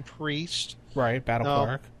fighting priest. Right, battle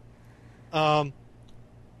cleric.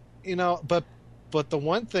 But the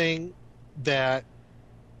one thing that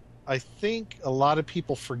I think a lot of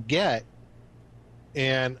people forget,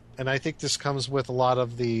 and I think this comes with a lot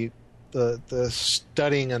of the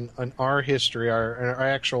studying on our history, our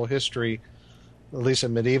actual history, at least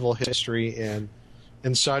in medieval history and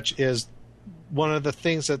such, is one of the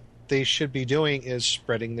things that they should be doing is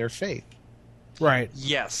spreading their faith. Right.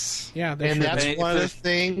 Yes. Yeah, And that's one of the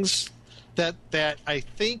things that I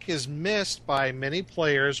think is missed by many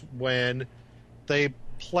players when they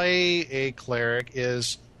play a cleric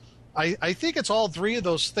is I think it's all three of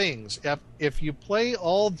those things. If you play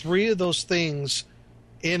all three of those things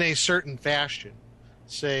in a certain fashion,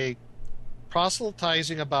 say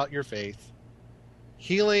proselytizing about your faith,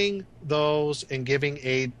 healing those and giving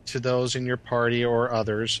aid to those in your party or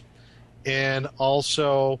others, and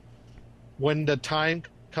also when the time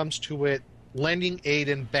comes to it, lending aid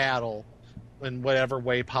in battle in whatever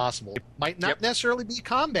way possible. It might not necessarily be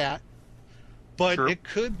combat, but it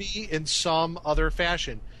could be in some other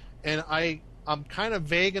fashion. And I'm kind of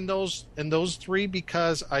vague in those three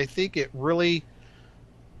because I think it really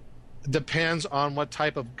depends on what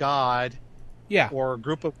type of god or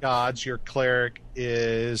group of gods your cleric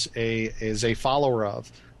is a follower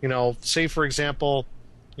of. Say for example,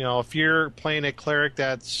 if you're playing a cleric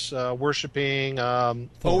that's worshiping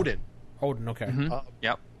Odin. Odin, okay.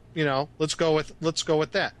 Yep. Let's go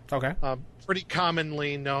with that. Okay. Pretty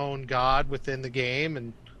commonly known god within the game,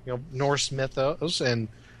 and Norse mythos, and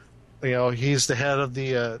he's the head of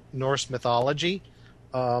the Norse mythology.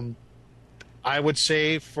 I would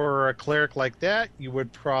say for a cleric like that, you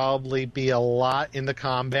would probably be a lot into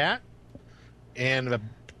combat and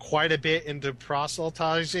quite a bit into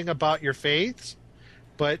proselytizing about your faiths,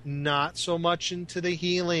 but not so much into the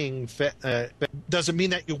healing. Doesn't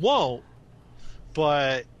mean that you won't,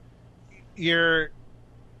 but there's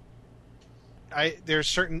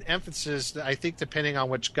certain emphasis that I think depending on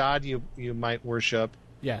which god you might worship,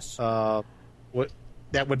 Yes. That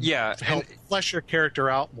would help flesh your character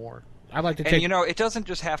out more. I'd like to take... And, it doesn't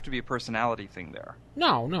just have to be a personality thing there.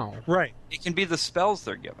 No. Right. It can be the spells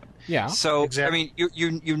they're given. Yeah. So, exactly. I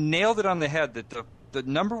mean, you nailed it on the head that the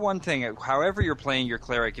number one thing, however you're playing your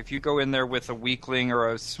cleric, if you go in there with a weakling or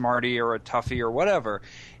a smarty or a toughie or whatever,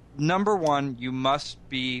 number one, you must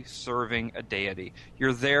be serving a deity.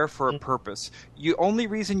 You're there for a purpose. The only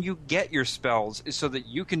reason you get your spells is so that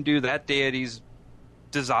you can do that deity's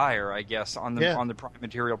desire, I guess, on the prime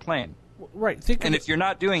material plane. Right. If you're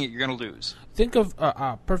not doing it, you're going to lose. Think of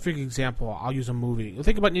a perfect example. I'll use a movie.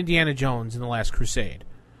 Think about Indiana Jones in The Last Crusade.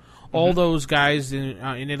 All those guys in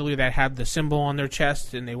Italy that had the symbol on their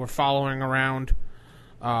chest, and they were following around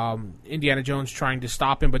Indiana Jones trying to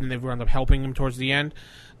stop him, but then they wound up helping him towards the end.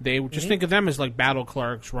 They would just think of them as like battle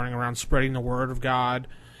clerics running around spreading the word of God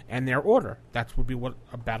and their order. That would be what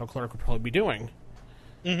a battle cleric would probably be doing.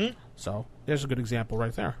 Mm-hmm. So there's a good example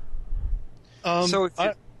right there.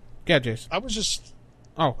 Yeah, Jason. I was just...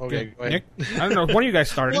 Oh, okay. Nick? I don't know. One of you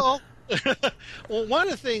guys started. Well, one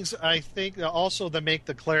of the things I think also to make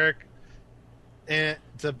the cleric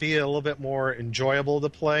to be a little bit more enjoyable to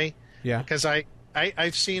play. Yeah. Because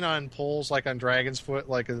I've seen on polls like on Dragon's Foot,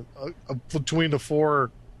 like between the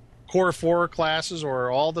core four classes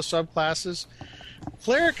or all the subclasses,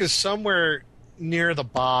 cleric is somewhere near the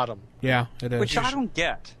bottom. Yeah, it is. Which I don't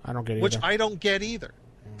get. I don't get either. Which I don't get either.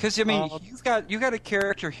 Because I mean, you've got a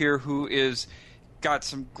character here who is got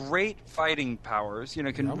some great fighting powers.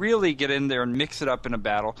 Can really get in there and mix it up in a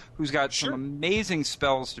battle. Who's got some amazing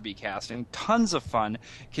spells to be casting, tons of fun.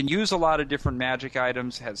 Can use a lot of different magic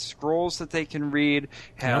items. Has scrolls that they can read.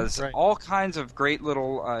 Has all kinds of great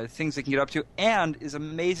little things they can get up to, and is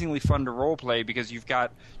amazingly fun to role play because you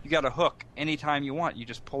got a hook anytime you want. You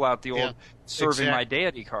just pull out the old serving my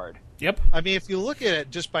deity card. Yep. I mean, if you look at it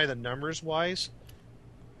just by the numbers wise.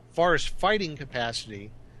 As far as fighting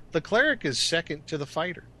capacity, the cleric is second to the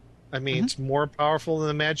fighter. I mean, it's more powerful than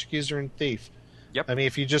the magic user and thief. Yep. I mean,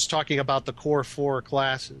 if you're just talking about the core four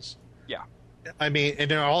classes. Yeah. I mean,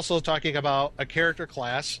 and they're also talking about a character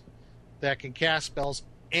class that can cast spells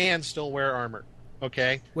and still wear armor.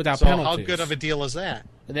 Okay? Without so penalties. How good of a deal is that?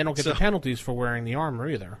 And they don't get the penalties for wearing the armor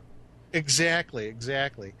either. Exactly.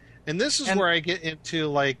 And this is where I get into,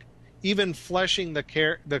 like, even fleshing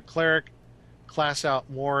the cleric class out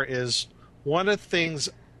more is one of the things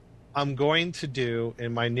I'm going to do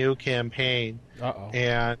in my new campaign.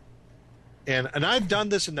 And I've done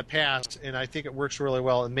this in the past, and I think it works really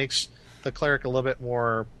well. It makes the cleric a little bit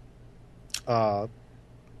more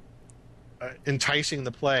enticing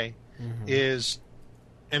to play.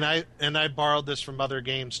 And I borrowed this from other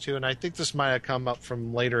games too, and I think this might have come up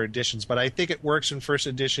from later editions, but I think it works in first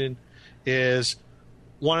edition. Is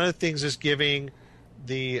one of the things is giving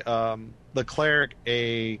the cleric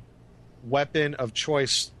a weapon of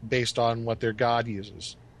choice based on what their god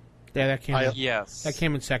uses. Yeah, that came. That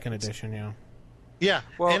came in second edition. Yeah. Yeah,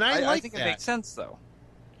 well, and I think it makes sense though.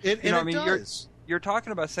 It does. You're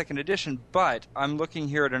talking about second edition, but I'm looking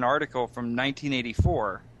here at an article from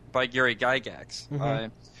 1984 by Gary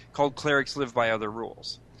Gygax called "Clerics Live by Other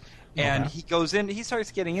Rules." And he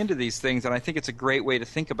starts getting into these things, and I think it's a great way to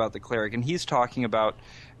think about the cleric. And he's talking about,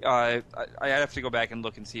 I have to go back and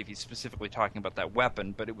look and see if he's specifically talking about that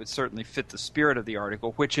weapon, but it would certainly fit the spirit of the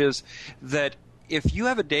article, which is that if you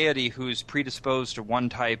have a deity who's predisposed to one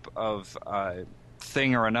type of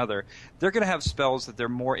thing or another, they're going to have spells that they're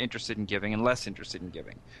more interested in giving and less interested in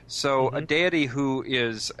giving. So a deity who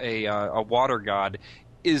is a water god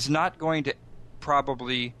is not going to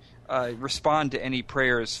probably respond to any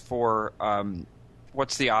prayers for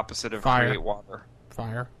what's the opposite of fire. create water?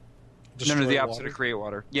 Fire. No, the opposite of create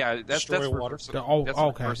water. Yeah, that's water. That's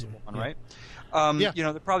the first one, right?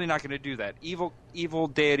 They're probably not going to do that. Evil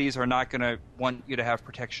deities are not going to want you to have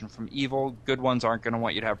protection from evil. Good ones aren't going to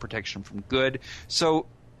want you to have protection from good. So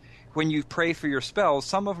when you pray for your spells,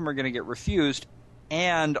 some of them are going to get refused.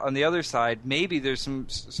 And on the other side, maybe there's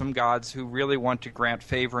some gods who really want to grant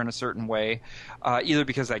favor in a certain way, either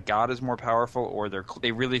because that god is more powerful or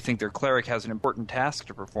they really think their cleric has an important task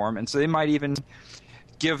to perform. And so they might even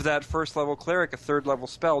give that first level cleric a third level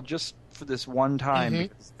spell just for this one time.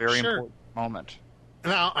 Because it's a very important moment.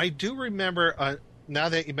 Now, I do remember, now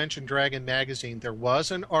that you mentioned Dragon Magazine, there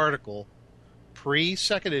was an article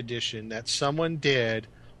pre-second edition that someone did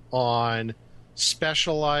on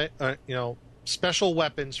special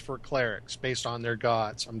weapons for clerics based on their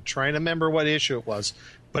gods. I'm trying to remember what issue it was,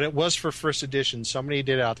 but it was for first edition. Somebody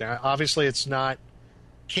did it out there. Obviously, it's not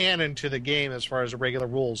canon to the game as far as the regular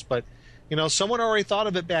rules, but someone already thought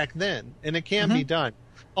of it back then, and it can be done.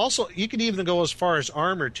 Also, you could even go as far as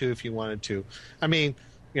armor too if you wanted to. I mean,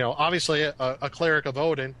 obviously a cleric of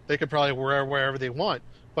Odin, they could probably wear wherever they want.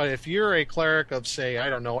 But if you're a cleric of, say, I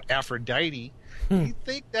don't know, Aphrodite, you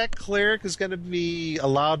think that cleric is going to be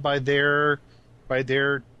allowed by their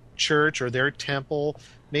church or their temple?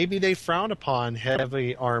 Maybe they frown upon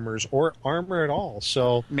heavy armors or armor at all.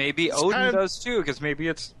 So maybe Odin does too, because maybe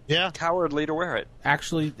it's cowardly to wear it.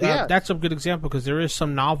 Actually, that's a good example, because there is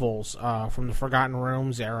some novels from the Forgotten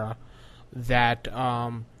Realms era that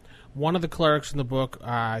one of the clerics in the book,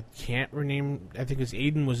 can't rename, I think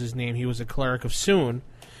Aiden was his name. He was a cleric of Soon,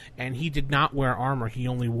 and he did not wear armor. He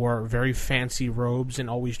only wore very fancy robes and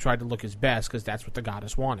always tried to look his best, because that's what the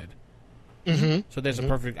goddess wanted. Mm-hmm. So there's a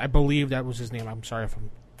perfect... I believe that was his name. I'm sorry if I'm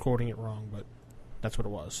quoting it wrong, but that's what it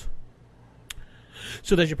was.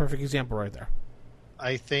 So there's your perfect example right there.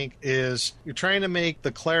 I think is you're trying to make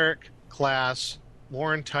the cleric class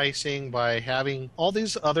more enticing by having all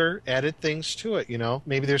these other added things to it.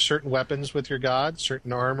 Maybe there's certain weapons with your god,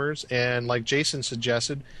 certain armors, and like Jason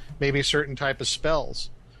suggested, maybe certain type of spells.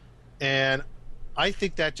 And I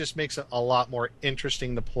think that just makes it a lot more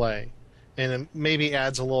interesting to play. And it maybe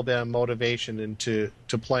adds a little bit of motivation into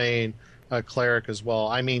playing a cleric as well.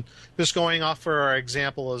 I mean, just going off for our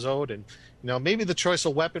example as Odin, maybe the choice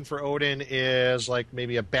of weapon for Odin is like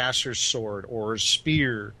maybe a bastard sword or a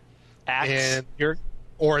spear, axe, and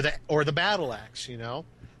or the battle axe.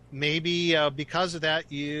 Maybe because of that,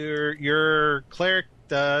 your cleric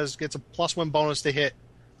gets a +1 bonus to hit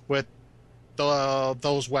with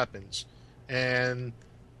those weapons, and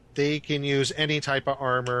they can use any type of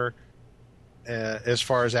armor. As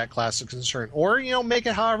far as that class is concerned, or make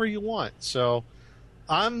it however you want. So,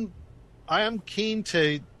 I am keen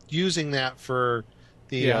to using that for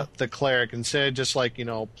the cleric instead of just like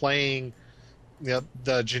playing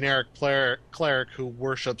the generic cleric who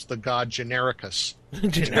worships the god Genericus.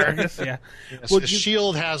 Genericus, yeah. Yes, well, the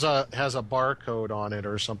shield has a barcode on it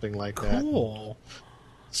or something like that. Cool.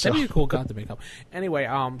 That'd be a cool god to make up. Anyway,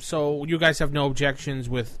 so you guys have no objections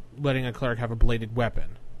with letting a cleric have a bladed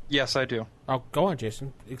weapon? Yes, I do. Oh, go on,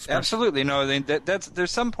 Jason. Absolutely. No,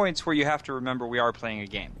 there's some points where you have to remember we are playing a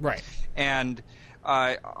game. Right. And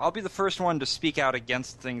I'll be the first one to speak out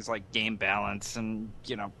against things like game balance and,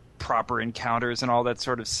 proper encounters and all that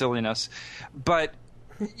sort of silliness. But,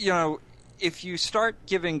 if you start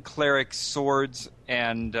giving clerics swords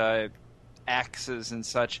and axes and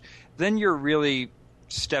such, then you're really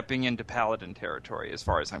stepping into paladin territory as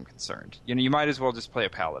far as I'm concerned. You might as well just play a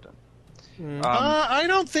paladin. I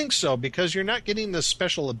don't think so, because you're not getting the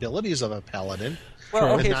special abilities of a paladin.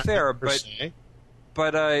 Well, okay, fair, but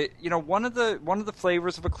one of the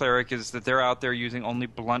flavors of a cleric is that they're out there using only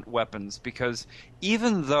blunt weapons, because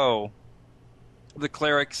even though the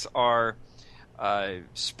clerics are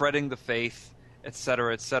spreading the faith,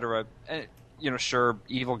 etc., sure,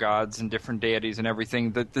 evil gods and different deities and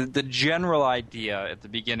everything, the general idea at the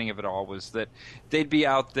beginning of it all was that they'd be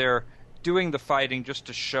out there doing the fighting just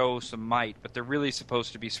to show some might, but they're really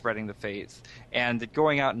supposed to be spreading the faith. And that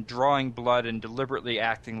going out and drawing blood and deliberately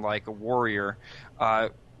acting like a warrior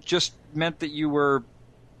just meant that you were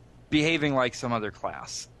behaving like some other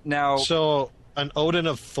class. Now, so an Odin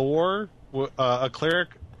of Thor, a cleric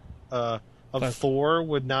of Thor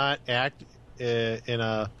would not act in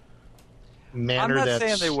a manner I'm not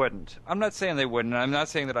saying they wouldn't. I'm not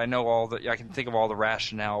saying that I know I can think of all the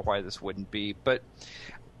rationale why this wouldn't be, but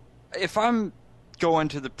if I'm going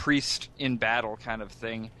to the priest in battle kind of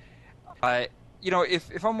thing,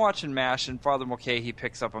 if I'm watching MASH and Father Mulcahy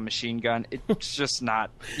picks up a machine gun, it's just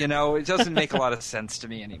not, it doesn't make a lot of sense to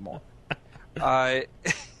me anymore.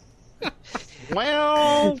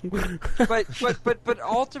 Well, but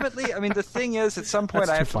ultimately, I mean, the thing is, at some point,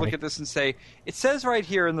 I have to look at this and say, it says right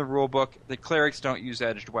here in the rule book that clerics don't use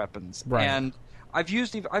edged weapons, right. And I've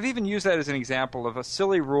even used that as an example of a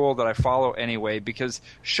silly rule that I follow anyway, because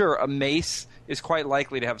sure, a mace is quite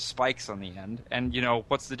likely to have spikes on the end, and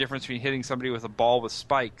what's the difference between hitting somebody with a ball with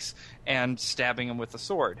spikes and stabbing them with a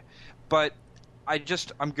sword? But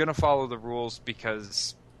I'm going to follow the rules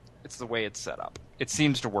because it's the way it's set up. It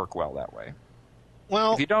seems to work well that way.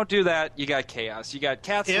 Well, if you don't do that, you got chaos. You got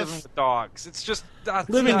cats living with dogs. It's just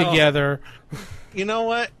living together. You know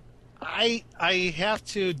what? I have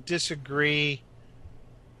to disagree,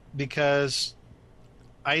 because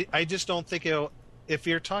I just don't think if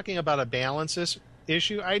you're talking about a balance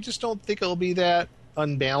issue, I just don't think it'll be that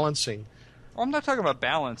unbalancing. Well, I'm not talking about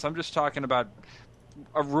balance. I'm just talking about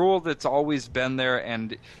a rule that's always been there,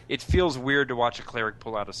 and it feels weird to watch a cleric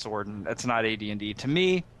pull out a sword, and that's not AD&D to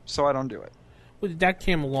me, so I don't do it. Well, that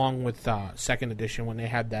came along with 2nd edition when they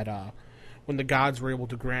had that when the gods were able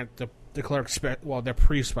to grant the the clerics, they're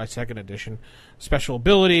priests by 2nd edition, special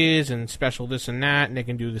abilities and special this and that, and they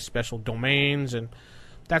can do the special domains, and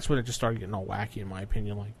that's when it just started getting all wacky, in my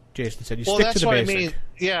opinion. Like Jason said, stick to the basic. I mean.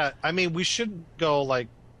 Yeah, I mean, we should go like.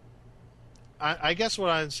 I guess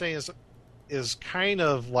what I'm saying is kind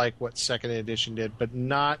of like what 2nd edition did, but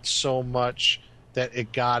not so much that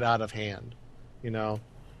it got out of hand. You know,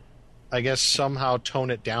 I guess somehow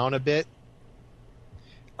tone it down a bit.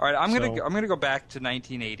 All right, I'm gonna go back to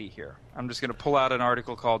 1980 here. I'm just gonna pull out an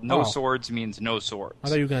article called "No Swords Means No Swords." I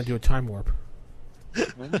thought you were gonna do a time warp.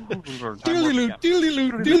 Let's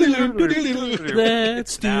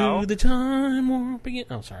do the time warp again.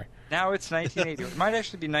 Oh, sorry. Now it's 1980. It might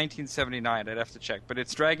actually be 1979. I'd have to check. But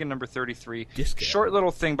it's Dragon number 33. Short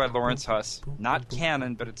little thing by Lawrence Huss. Not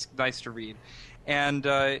canon, but it's nice to read. And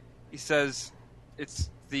he says it's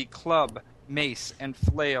the club, mace, and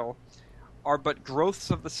flail are but growths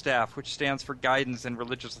of the staff, which stands for guidance and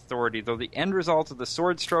religious authority. Though the end result of the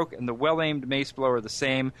sword stroke and the well-aimed mace blow are the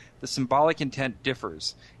same, the symbolic intent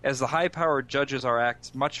differs. As the high power judges our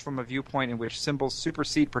acts much from a viewpoint in which symbols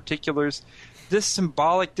supersede particulars, this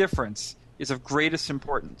symbolic difference is of greatest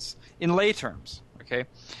importance. In lay terms, okay,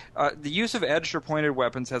 the use of edged or pointed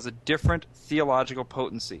weapons has a different theological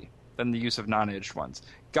potency than the use of non-edged ones.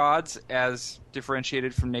 Gods, as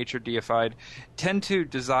differentiated from nature deified, tend to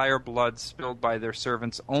desire blood spilled by their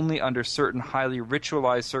servants only under certain highly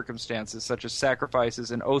ritualized circumstances, such as sacrifices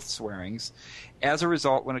and oath swearings. As a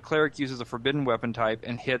result, when a cleric uses a forbidden weapon type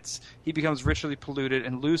and hits, he becomes ritually polluted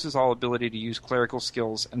and loses all ability to use clerical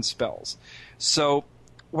skills and spells. So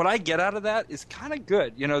what I get out of that is kind of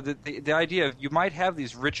good. You know, the idea of you might have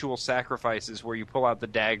these ritual sacrifices where you pull out the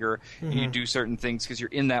dagger and you do certain things because you're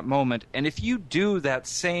in that moment. And if you do that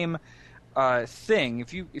same thing,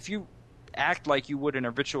 if you act like you would in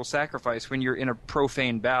a ritual sacrifice when you're in a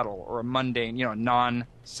profane battle or a mundane,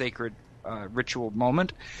 non-sacred ritual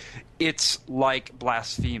moment, it's like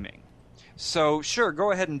blaspheming. So sure,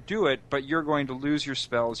 go ahead and do it, but you're going to lose your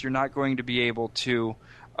spells. You're not going to be able to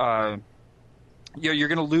you're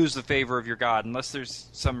going to lose the favor of your god unless there's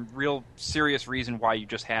some real serious reason why you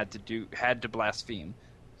just had to blaspheme.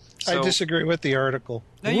 So, I disagree with the article.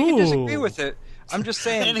 No, you can disagree with it. I'm just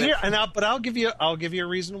saying. But I'll give you a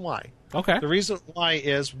reason why. Okay. The reason why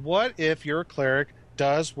is, what if your cleric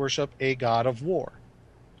does worship a god of war,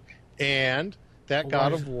 and that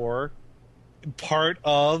god of war, part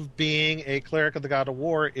of being a cleric of the god of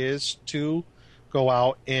war is to go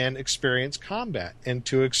out and experience combat and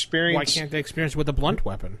to experience. Why can't they experience with a blunt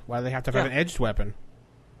weapon? Why do they have to have an edged weapon?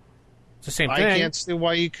 It's the same thing. I can't see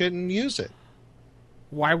why you couldn't use it.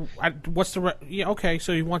 Why? What's the? Okay,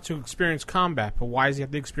 so he wants to experience combat, but why does he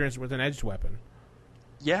have to experience it with an edged weapon?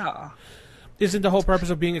 Yeah. Isn't the whole purpose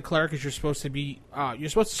of being a cleric is you're supposed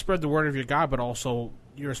to spread the word of your god, but also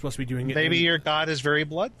you're supposed to be doing it. Maybe your god is very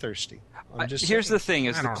bloodthirsty. Here's the thing: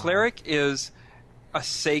 is the cleric is a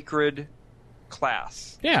sacred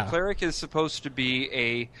class. Yeah. The cleric is supposed to be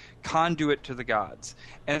a conduit to the gods.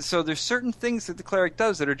 And so there's certain things that the cleric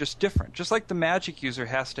does that are just different. Just like the magic user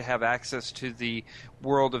has to have access to the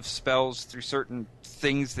world of spells through certain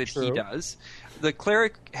things that he does, the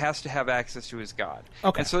cleric has to have access to his god.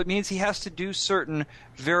 Okay. And so it means he has to do certain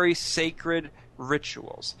very sacred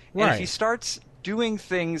rituals. And if he starts doing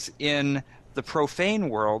things in the profane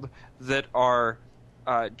world that are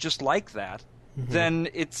just like that, then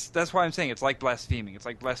that's why I'm saying it's like blaspheming. It's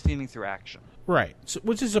like blaspheming through action. Right. So,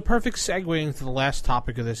 which is a perfect segue into the last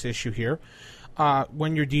topic of this issue here.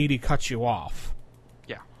 When your deity cuts you off.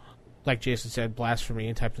 Yeah. Like Jason said, blasphemy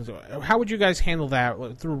and type of things. How would you guys handle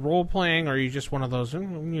that? Through role-playing, or are you just one of those,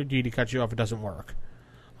 when your deity cuts you off, it doesn't work?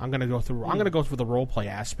 I'm going to go through the role-play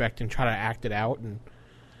aspect and try to act it out. And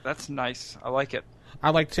that's nice. I like it.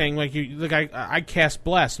 I like saying, I cast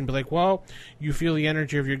Bless and be like, well, you feel the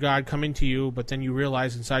energy of your god come into you, but then you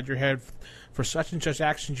realize inside your head, for such and such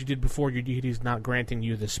actions you did before, your deity is not granting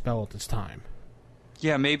you this spell at this time.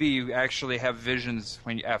 Yeah, maybe you actually have visions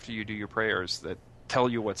after you do your prayers that tell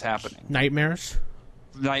you what's happening. Nightmares,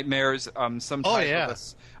 some type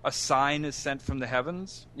of a sign is sent from the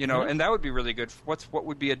heavens, and that would be really good. What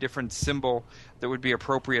would be a different symbol that would be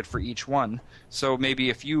appropriate for each one? So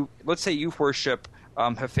maybe let's say you worship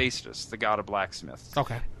Hephaestus, the god of blacksmiths.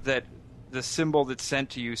 Okay. That the symbol that's sent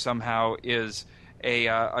to you somehow is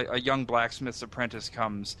a young blacksmith's apprentice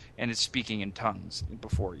comes and is speaking in tongues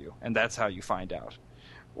before you, and that's how you find out.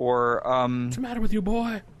 Or what's the matter with you,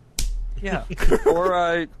 boy? Yeah.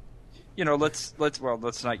 Or let's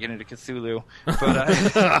not get into Cthulhu,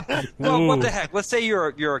 but well, what the heck? Let's say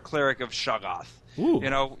you're a cleric of Shoggoth.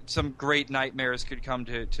 Some great nightmares could come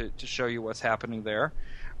to show you what's happening there.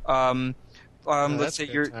 let's that's say a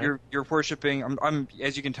good time. you're worshiping. I'm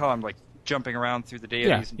as you can tell, I'm like jumping around through the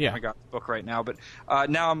deities. Yeah. I got the book right now, but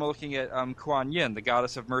now I'm looking at Kuan Yin, the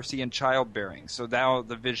goddess of mercy and childbearing. So now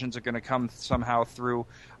the visions are going to come somehow through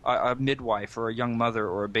a midwife or a young mother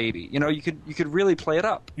or a baby. You know, you could really play it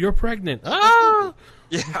up. You're pregnant. Ah!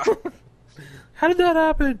 Yeah. How did that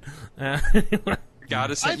happen?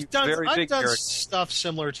 Goddess, I've done character. stuff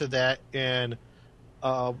similar to that in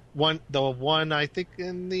the one I think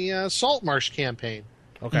in the Salt Marsh campaign.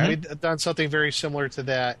 Okay. We'd done something very similar to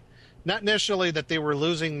that. Not necessarily that they were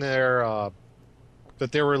losing that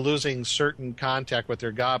they were losing certain contact with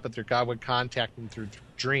their god, but their god would contact them through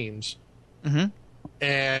dreams. Mm-hmm.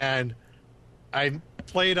 And I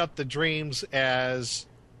played up the dreams as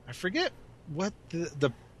I forget what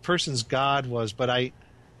the person's god was, but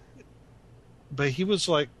he was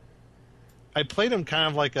like, I played him kind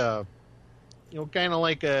of like a,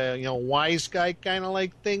 wise guy kind of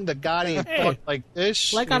like thing. The god ain't like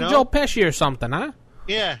this, like I'm Joe Pesci or something, huh?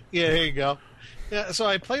 Yeah, there you go. Yeah, so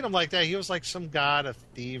I played him like that. He was like some god of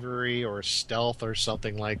thievery or stealth or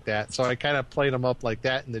something like that. So I kind of played him up like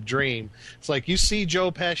that in the dream. It's like you see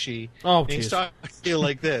Joe Pesci, and he's talking to you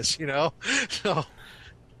like this, So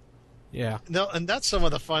yeah, no, and that's some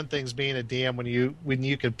of the fun things being a DM when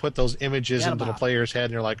you can put those images into the player's head,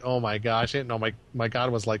 and you're like, oh my gosh, I didn't know my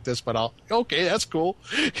god was like this, but okay, that's cool.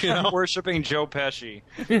 I'm worshiping Joe Pesci.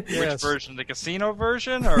 Yes. Which version? The casino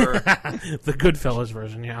version or the Goodfellas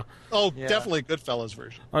version? Yeah. Oh, yeah. Definitely Goodfellas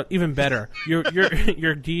version. Even better. Your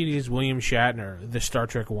deity is William Shatner, the Star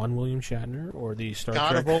Trek 1 William Shatner, or the Star God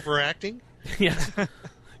Trek of overacting. Yeah.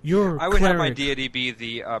 I would have my deity be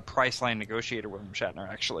the Priceline negotiator William Shatner,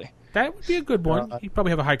 actually. That would be a good one. He'd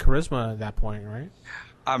probably have a high charisma at that point, right?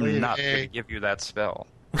 I'm not going to give you that spell.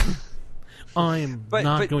 I'm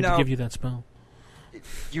not going to give you that spell.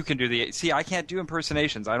 You can do the... See, I can't do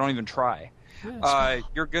impersonations. I don't even try.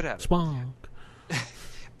 You're good at it. Spock.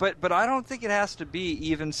 But I don't think it has to be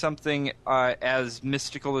even something as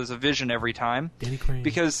mystical as a vision every time. Danny Crane.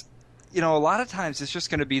 Because, a lot of times it's just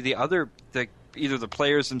going to be either the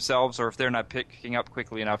players themselves, or if they're not picking up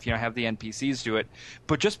quickly enough, have the NPCs do it.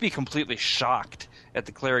 But just be completely shocked at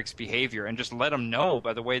the cleric's behavior and just let them know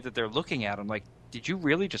by the way that they're looking at him. Like, did you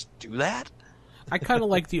really just do that? I kind of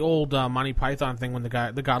like the old Monty Python thing when the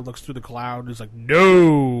god looks through the cloud. He's like,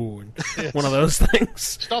 no! One of those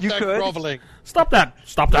things. Stop that groveling. Stop that.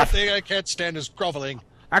 The thing I can't stand is groveling.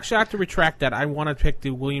 Actually, I have to retract that. I want to pick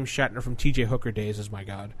the William Shatner from T.J. Hooker days as my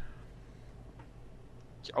god.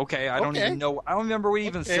 Okay, I don't even know. I don't remember what he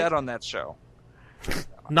even said on that show.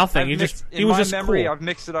 Nothing. He was just memory, cool. I've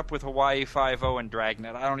mixed it up with Hawaii 5-0 and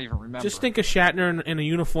Dragnet. I don't even remember. Just think of Shatner in a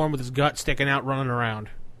uniform with his gut sticking out, running around.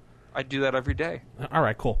 I do that every day. All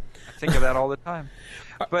right, cool. I think of that all the time.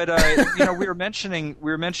 But we were mentioning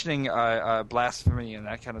blasphemy and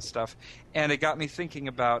that kind of stuff, and it got me thinking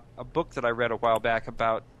about a book that I read a while back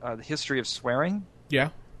about the history of swearing. Yeah.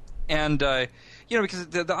 And because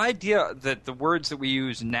the idea that the words that we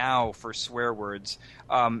use now for swear words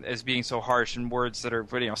as being so harsh, and words that are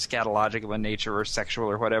scatological in nature or sexual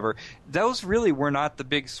or whatever, those really were not the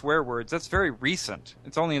big swear words. That's very recent.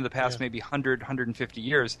 It's only in the past maybe 100, 150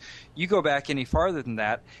 years. You go back any farther than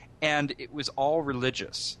that, and it was all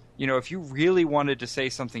religious. If you really wanted to say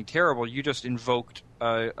something terrible, you just invoked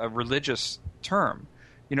a religious term.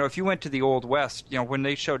 If you went to the Old West, when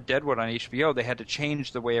they showed Deadwood on HBO, they had to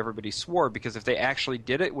change the way everybody swore, because if they actually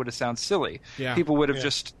did it, it would have sounded silly. Yeah. People would have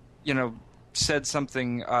just, said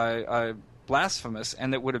something blasphemous,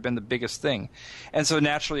 and that would have been the biggest thing. And so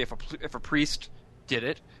naturally, if a priest did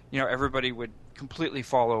it, everybody would completely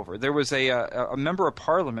fall over. There was a member of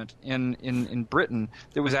Parliament in Britain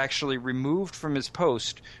that was actually removed from his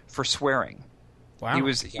post for swearing. Wow. He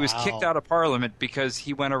was kicked out of Parliament because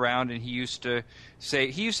he went around and he used to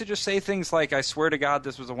just say things like, "I swear to God,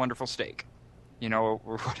 this was a wonderful steak," or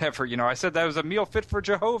whatever. I said that was a meal fit for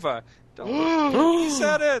Jehovah. He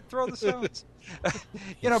said it. Throw the stones.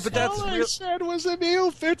 But that's all I said was a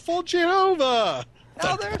meal fit for Jehovah.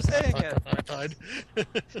 Now they're saying it.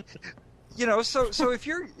 So if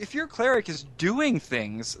your cleric is doing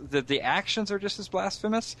things that the actions are just as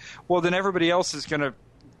blasphemous, well, then everybody else is going to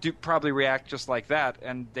probably react just like that,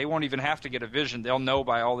 and they won't even have to get a vision. They'll know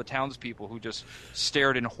by all the townspeople who just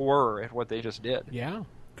stared in horror at what they just did. Yeah,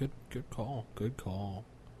 good call. Good call.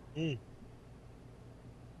 So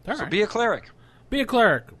be a cleric. Be a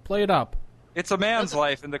cleric. Play it up. It's a man's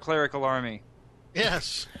life in the clerical army.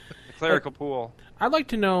 Yes. The clerical pool. I'd like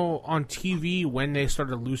to know on TV when they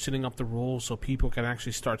started loosening up the rules so people can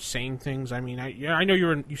actually start saying things. I mean, I know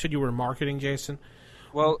you said you were in marketing, Jason.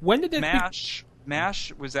 Well, when did that MASH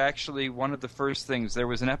MASH was actually one of the first things. There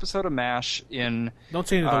was an episode of MASH in... Don't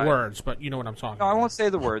say the words, but you know what I'm talking about. No, I won't say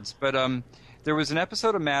the words, but there was an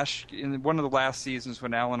episode of MASH in one of the last seasons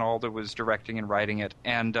when Alan Alda was directing and writing it,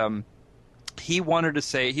 and he wanted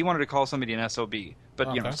to call somebody an SOB,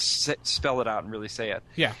 but spell it out and really say it.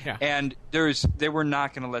 Yeah. And they were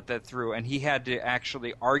not going to let that through, and he had to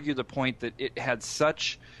actually argue the point that it had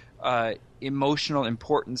such emotional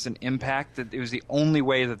importance and impact that it was the only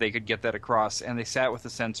way that they could get that across. And they sat with the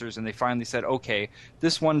censors, and they finally said, "Okay,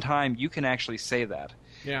 this one time you can actually say that."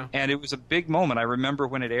 Yeah. And it was a big moment. I remember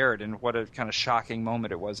when it aired, and what a kind of shocking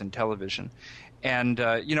moment it was in television. And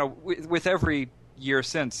with every year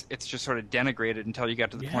since, it's just sort of denigrated until you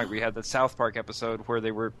got to the point where you had the South Park episode where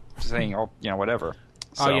they were saying, whatever.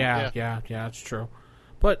 So, yeah, that's true.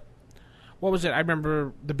 But what was it? I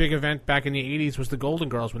remember the big event back in the 80s was the Golden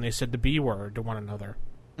Girls when they said the B word to one another.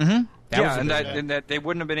 Mm-hmm. And that they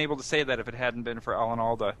wouldn't have been able to say that if it hadn't been for Alan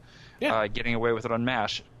Alda getting away with it on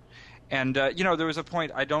MASH. And, there was a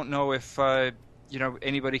point, I don't know if,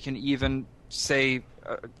 anybody can even say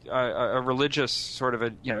a religious sort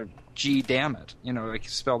of gee, damn it, like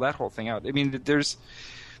spell that whole thing out. I mean,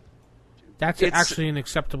 That's actually an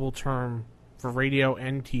acceptable term for radio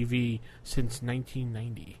and TV since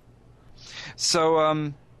 1990.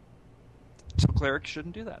 So Cleric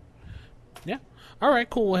shouldn't do that. Yeah. All right,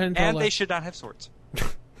 cool. And they should not have swords.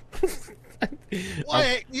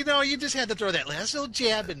 Well, you just had to throw that last little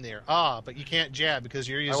jab in there. But you can't jab because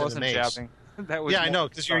you're using a mace. I wasn't jabbing. That was I know,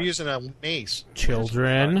 because you're using a mace.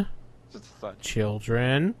 Children.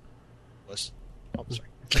 Children. Oh, sorry.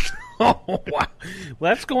 Oh, wow.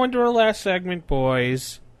 Let's go into our last segment,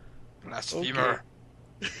 boys. Blasphemer.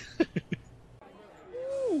 Okay.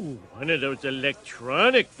 Ooh, one of those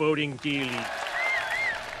electronic voting dealies.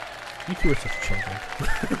 You two are such children.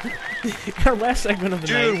 Our last segment of the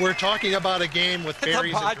night. Dude, we're talking about a game with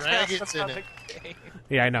fairies and dragons in it.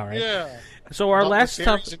 Yeah, I know, right? Yeah. So our last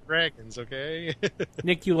fairies and dragons, okay?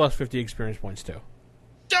 Nick, you lost 50 experience points too.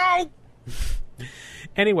 No!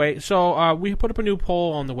 Anyway, so we put up a new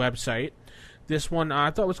poll on the website. This one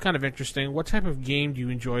I thought was kind of interesting. What type of game do you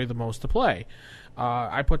enjoy the most to play?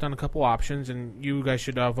 I put down a couple options, and you guys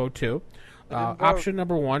should vote too. Option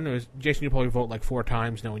number one is, Jason, you probably vote like 4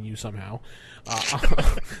 times, knowing you somehow.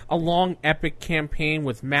 A long, epic campaign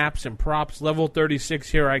with maps and props. Level 36,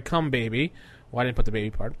 here I come, baby. Well, I didn't put the baby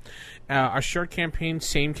part. A short campaign,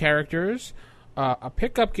 same characters. A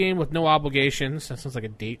pickup game with no obligations. That sounds like a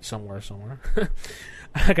date somewhere.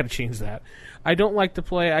 I gotta change that. I don't like to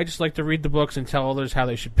play. I just like to read the books and tell others how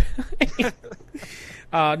they should play.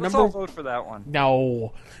 Let's all vote for that one.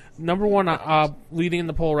 No. Number one, leading in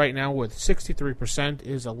the poll right now with 63%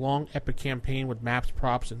 is a long epic campaign with maps,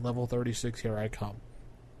 props, and level 36, here I come.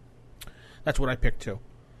 That's what I picked too.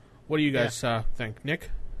 What do you guys think?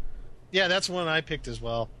 Nick? Yeah, that's one I picked as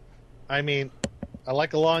well. I mean, I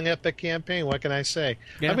like a long epic campaign. What can I say?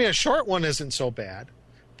 Yeah. I mean, a short one isn't so bad.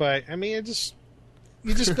 But, I mean, you just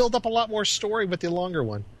build up a lot more story with the longer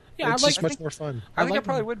one. Yeah, it's just much more fun. I think I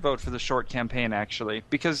probably would vote for the short campaign, actually,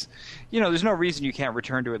 because, there's no reason you can't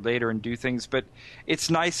return to it later and do things, but it's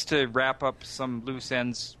nice to wrap up some loose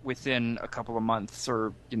ends within a couple of months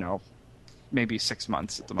or, maybe 6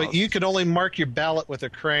 months at the most. But you can only mark your ballot with a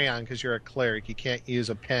crayon because you're a cleric. You can't use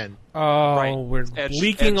a pen. Oh, right. We're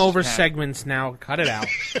leaking over segments now. Cut it out.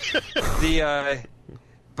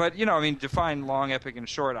 But, define long, epic, and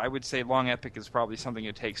short. I would say long, epic is probably something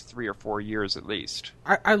that takes 3 or 4 years at least.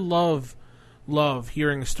 I love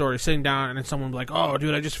hearing a story, sitting down, and then someone will be like, oh,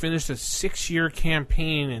 dude, I just finished a 6-year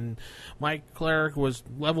campaign, and my cleric was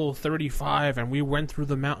level 35, and we went through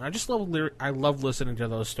the mountain. I love listening to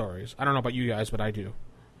those stories. I don't know about you guys, but I do.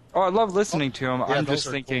 Oh, I love listening to them. Yeah, I'm just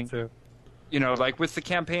thinking, cool like with the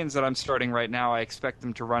campaigns that I'm starting right now, I expect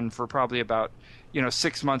them to run for probably about,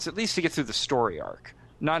 6 months, at least to get through the story arc.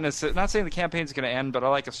 Not saying the campaign's going to end, but I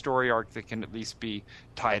like a story arc that can at least be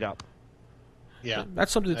tied up. Yeah,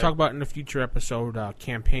 that's something to talk about in a future episode.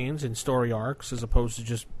 Campaigns and story arcs, as opposed to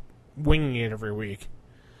just winging it every week.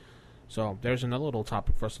 So there's another little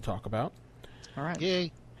topic for us to talk about. All right,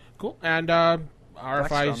 yay, cool. And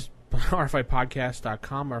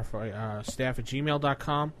RFIpodcast.com, RFI staff at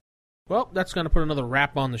gmail.com. Well, that's going to put another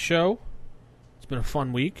wrap on the show. It's been a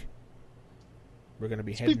fun week. We're going to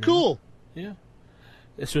be heading. It's been cool. Yeah.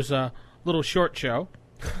 This was a little short show,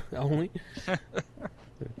 only.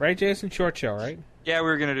 Right, Jason? Short show, right? Yeah, we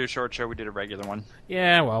were going to do a short show. We did a regular one.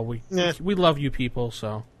 Yeah, well, we love you people,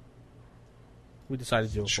 so we decided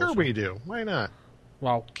to do a Sure full we show. do. Why not?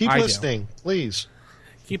 Well, keep listening, please.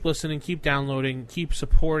 Keep listening, keep downloading, keep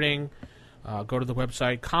supporting. Go to the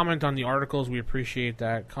website, comment on the articles. We appreciate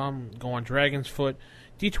that. Go on Dragon's Foot.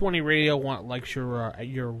 D20 Radio likes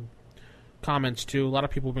your comments too. A lot of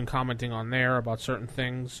people have been commenting on there about certain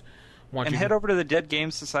things. And head over to the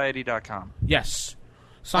deadgamesociety.com. Yes.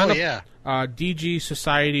 Sign up. Yeah.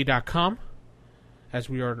 DGSociety.com, as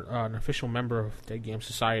we are an official member of Dead Game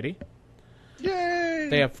Society. Yay!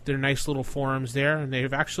 They have their nice little forums there, and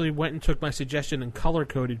they've actually went and took my suggestion and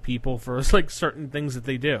color-coded people for like certain things that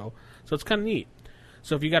they do. So it's kind of neat.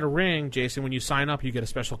 So if you got a ring, Jason, when you sign up, you get a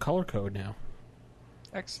special color code now.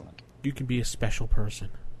 Excellent. You can be a special person.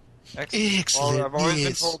 Excellent. Well, I've always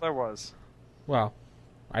been told I was. Well,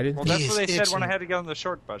 I didn't. Well, that's what they said when I had to get on the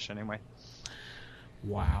short bus anyway.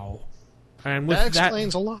 Wow. And with that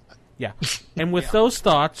explains a lot. Yeah. And with those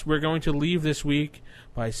thoughts, we're going to leave this week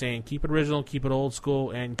by saying keep it original, keep it old school,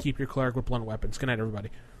 and keep your cleric with blunt weapons. Good night, everybody.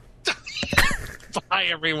 Bye,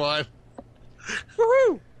 everyone.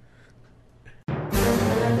 Woohoo!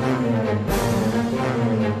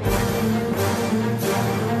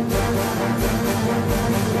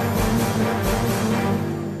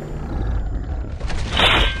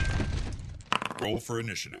 Roll for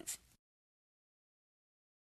initiative.